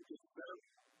 behold, I will give them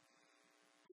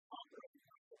the honor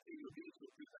of the Israel to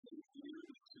the end of the year,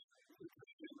 and to the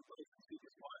end of those who seek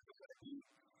his life, that he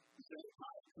set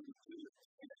high to the Jews,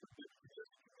 and to the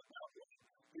Jews, and now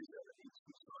his enemies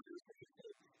who sought his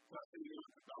name, blessing you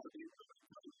and validating them, and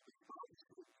telling them the promise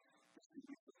to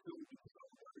be fulfilled because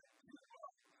of the word.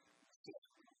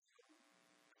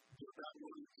 So that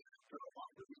word is going to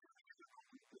offer the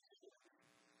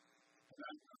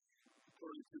and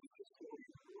according to the story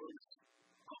of the Lord,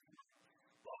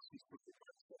 losses for the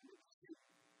rest of the year.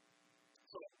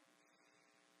 So,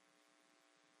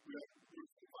 we have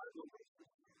the Bible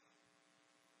verses.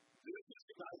 This is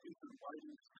the guy who's been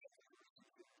writing this down.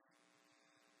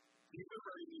 He's been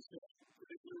writing this down. But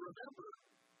if you remember,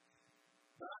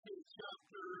 back in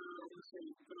chapter, I want to say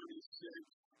 36,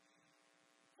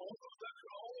 although that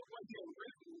all of what he had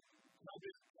written had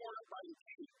been torn up by the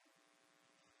king.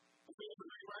 I'm going to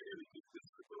rewrite everything. This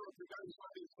is the guy who's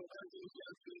writing, so as he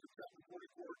gets to chapter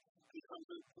 44, he comes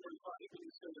to 45, and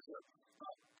he says,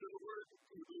 to the word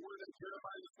that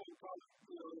Jeremiah the son prophet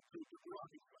to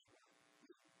Deuteronomy.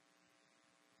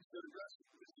 He said, rest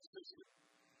is sufficient.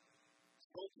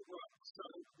 Spoke to God, the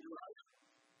son of Uriah.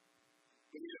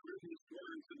 When he had written his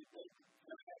words, and he spoke,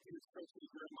 and after his question,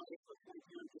 Jeremiah for 40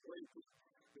 years away from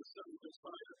the son of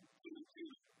Josiah to the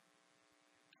king,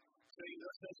 saying,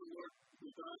 thus says the Lord, the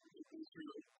God of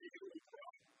Israel, taken away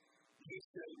from. He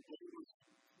said, woe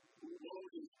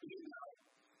is me now.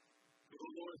 For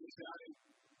the Lord has added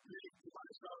to my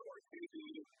sorrow, or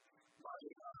taken my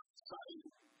sight,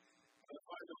 and I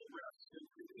find no rest. And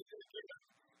the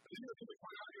other thing to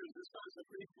point out here is this guy is a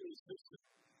faithful assistant.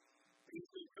 He's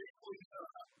been faithful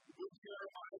with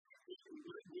Jeremiah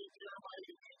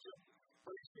in Egypt,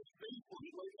 but he's been faithful. He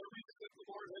knows everything that the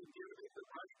Lord has given him to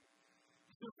write.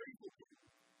 He's been faithful to him.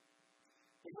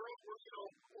 The world,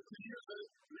 over the years that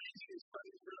it's reading and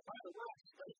studying Jeremiah, the world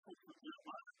is faithful to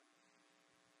Jeremiah.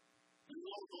 And we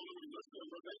all know that we listen to him,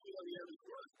 but maybe on the end of the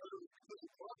word, because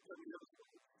of what we have to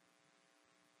do.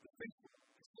 The faithful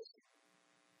is listening.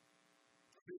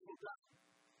 The faithful God.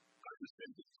 I just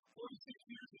think it's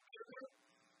 46 years of there.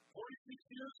 46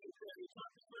 years of it's not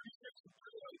just 36 and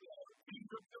being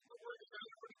ripped up the word is kind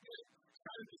of pretty good. It's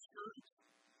kind of discouraged.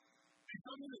 He's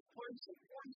come in this place of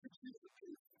 46 years of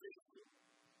being faithful.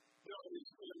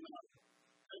 He's in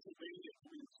Pennsylvania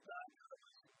doing his back.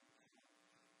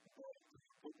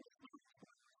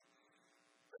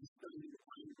 And studying the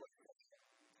Bible like that.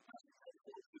 As a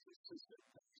course, his assistant.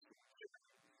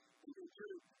 And we're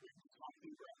here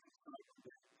talking about this time of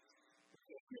day. It's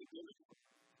a pandemic.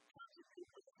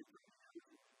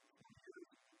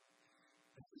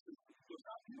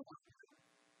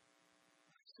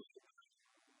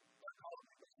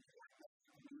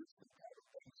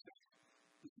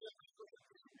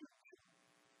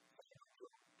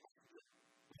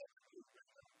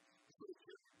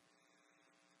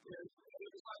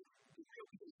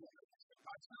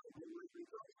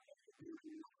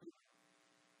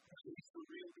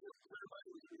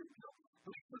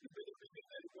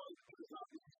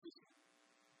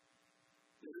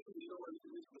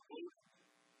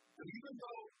 And even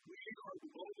though we are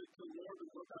devoted to the Lord and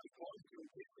what God calls to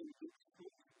and take things to school,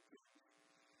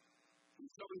 and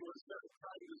somebody was said,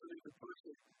 time doesn't make a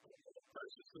person,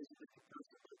 precious doesn't make a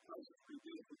person, but time is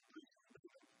revealed with truth.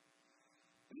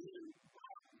 And even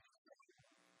God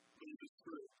is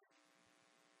true.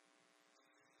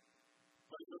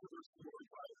 But another verse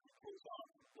 45 goes on,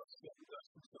 let's get the best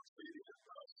of stuff stating it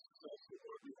for us. It says, the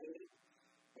Lord, behold,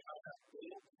 when I have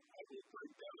built, I will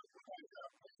bring down and provide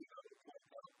that place that I will point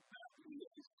out.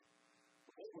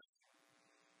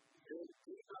 And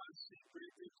do not seek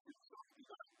great things from some, do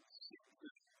not seek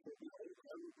them, for behold,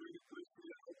 I will bring a place to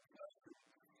you and open that for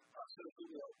you. I said the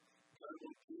Lord, I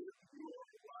will give your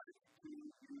life to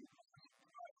you.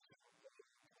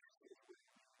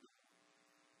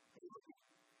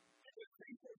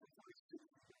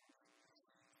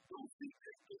 Don't seek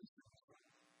great things from some.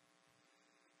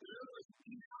 There is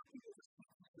be happy with the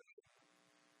seeking.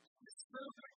 It's not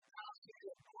like capacity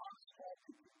of God's call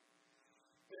to you.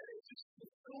 That is just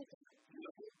fulfillment.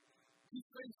 Be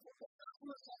faithful.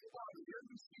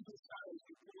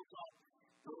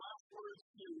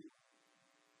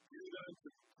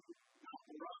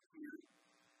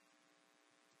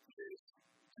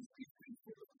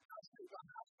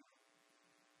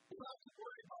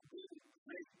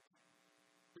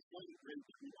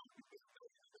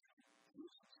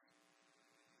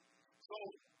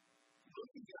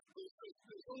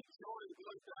 don't joy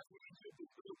like that when we do the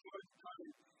good work, trying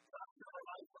to capture our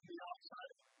life from the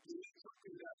outside, doing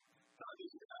something that God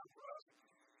doesn't have for us.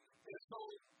 And so,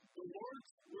 the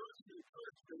Lord's words of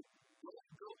encouragement don't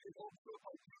build your hopes up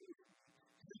on you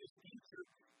in His future,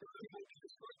 but they will be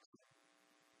destructive.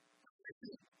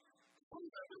 Some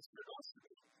of that is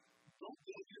curiosity. Don't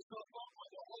build yourself up on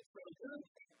the hopes of Him,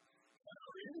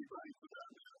 or anybody for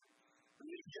that matter. I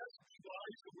mean, yes, we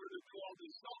wise and we're to do all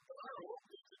this stuff, but our hope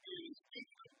is to be in His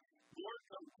kingdom. Lord,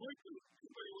 come quickly.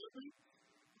 Anybody with me?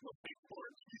 Looking for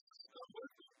Jesus, come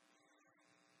with me.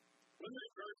 When they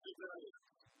heard that,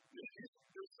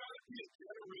 there's got to be a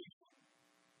generation.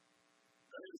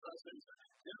 That is, I say,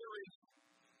 generation.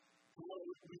 Well,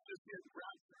 we just get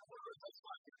raptured for us. That's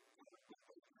not it.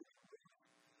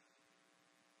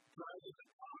 Driving the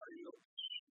car,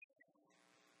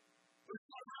 but it's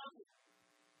not happening.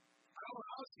 I don't know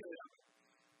how it's going to happen.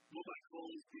 Will my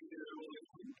clothes be there? Will it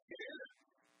be there?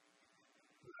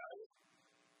 Right?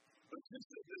 But just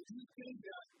as you think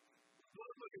that,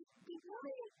 look at the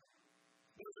world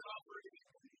doesn't operate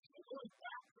in going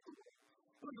back to the world.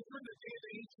 Look at we're in the day and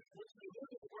age in which we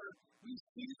live in where we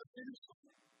see the finish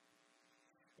line.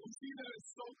 We see that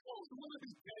it's so close. And one of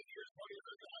these 10 years,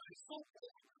 whatever God is so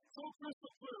close, so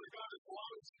crystal clear that God is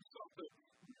allowing something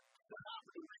to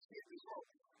happen to receive His world.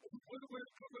 When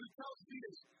it tells me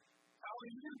is, how are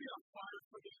you going to be on fire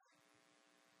for me?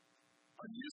 Are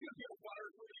you just going to be on fire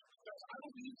for me? Because I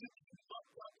don't need to keep up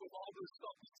with all this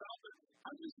stuff that's out there. I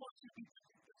just want you to be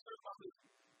concerned about this.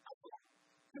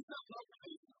 Just that love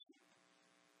relationship.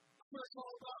 That's what it's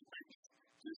all about.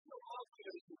 Just the love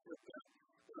relationship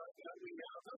that we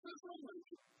have. That's what's wrong with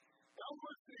you. I'll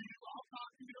work for you. I'll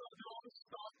talk to you. I'll do all this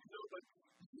stuff. But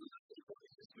you just think of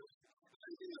this. I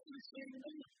think that's the same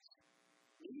thing.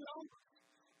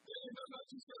 And I'm not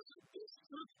just going to say this is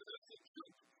truth, but that's the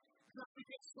truth. Because we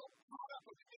get so caught up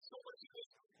and we get so much of this.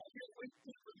 I can't wait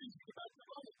for these to get back to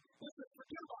normal. Listen,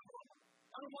 forget about normal.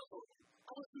 I don't want normal. I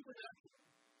want supernatural.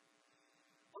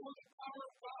 I want the power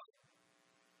of God.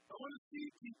 I want to see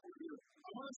people here. I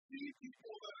want to see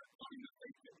people that are coming to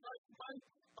faith in Christ.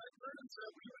 My parents said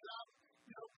we would have,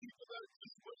 people that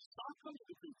just would stop coming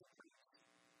to faith in Christ.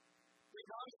 And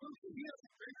God is moving. He has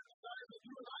a greater desire than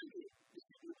you and I do.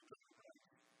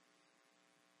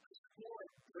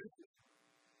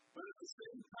 But at the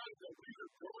same time that we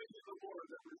are growing in the Lord,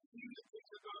 that we're seeing the things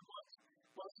that God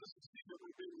wants us to see, that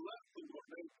we've been left the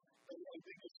Lord, and I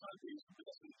think it's time to use the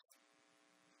message.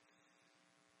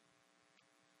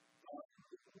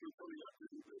 We're coming up to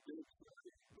the day.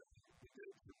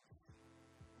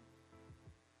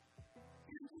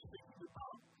 Here's the thing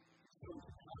about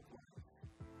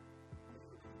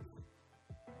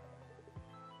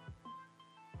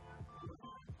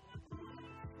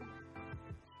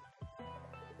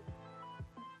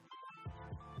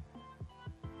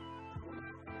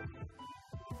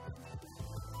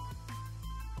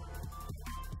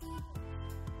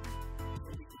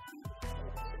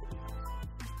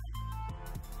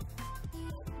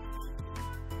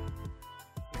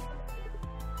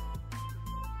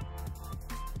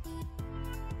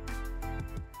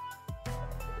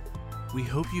We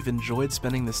hope you've enjoyed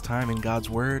spending this time in God's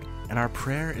Word, and our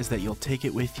prayer is that you'll take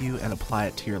it with you and apply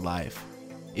it to your life.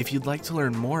 If you'd like to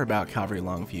learn more about Calvary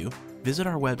Longview, visit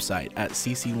our website at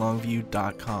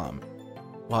cclongview.com.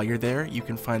 While you're there, you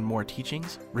can find more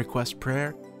teachings, request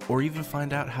prayer, or even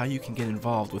find out how you can get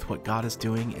involved with what God is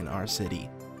doing in our city.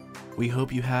 We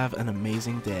hope you have an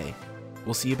amazing day.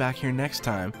 We'll see you back here next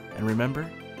time, and remember,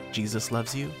 Jesus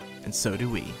loves you, and so do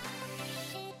we.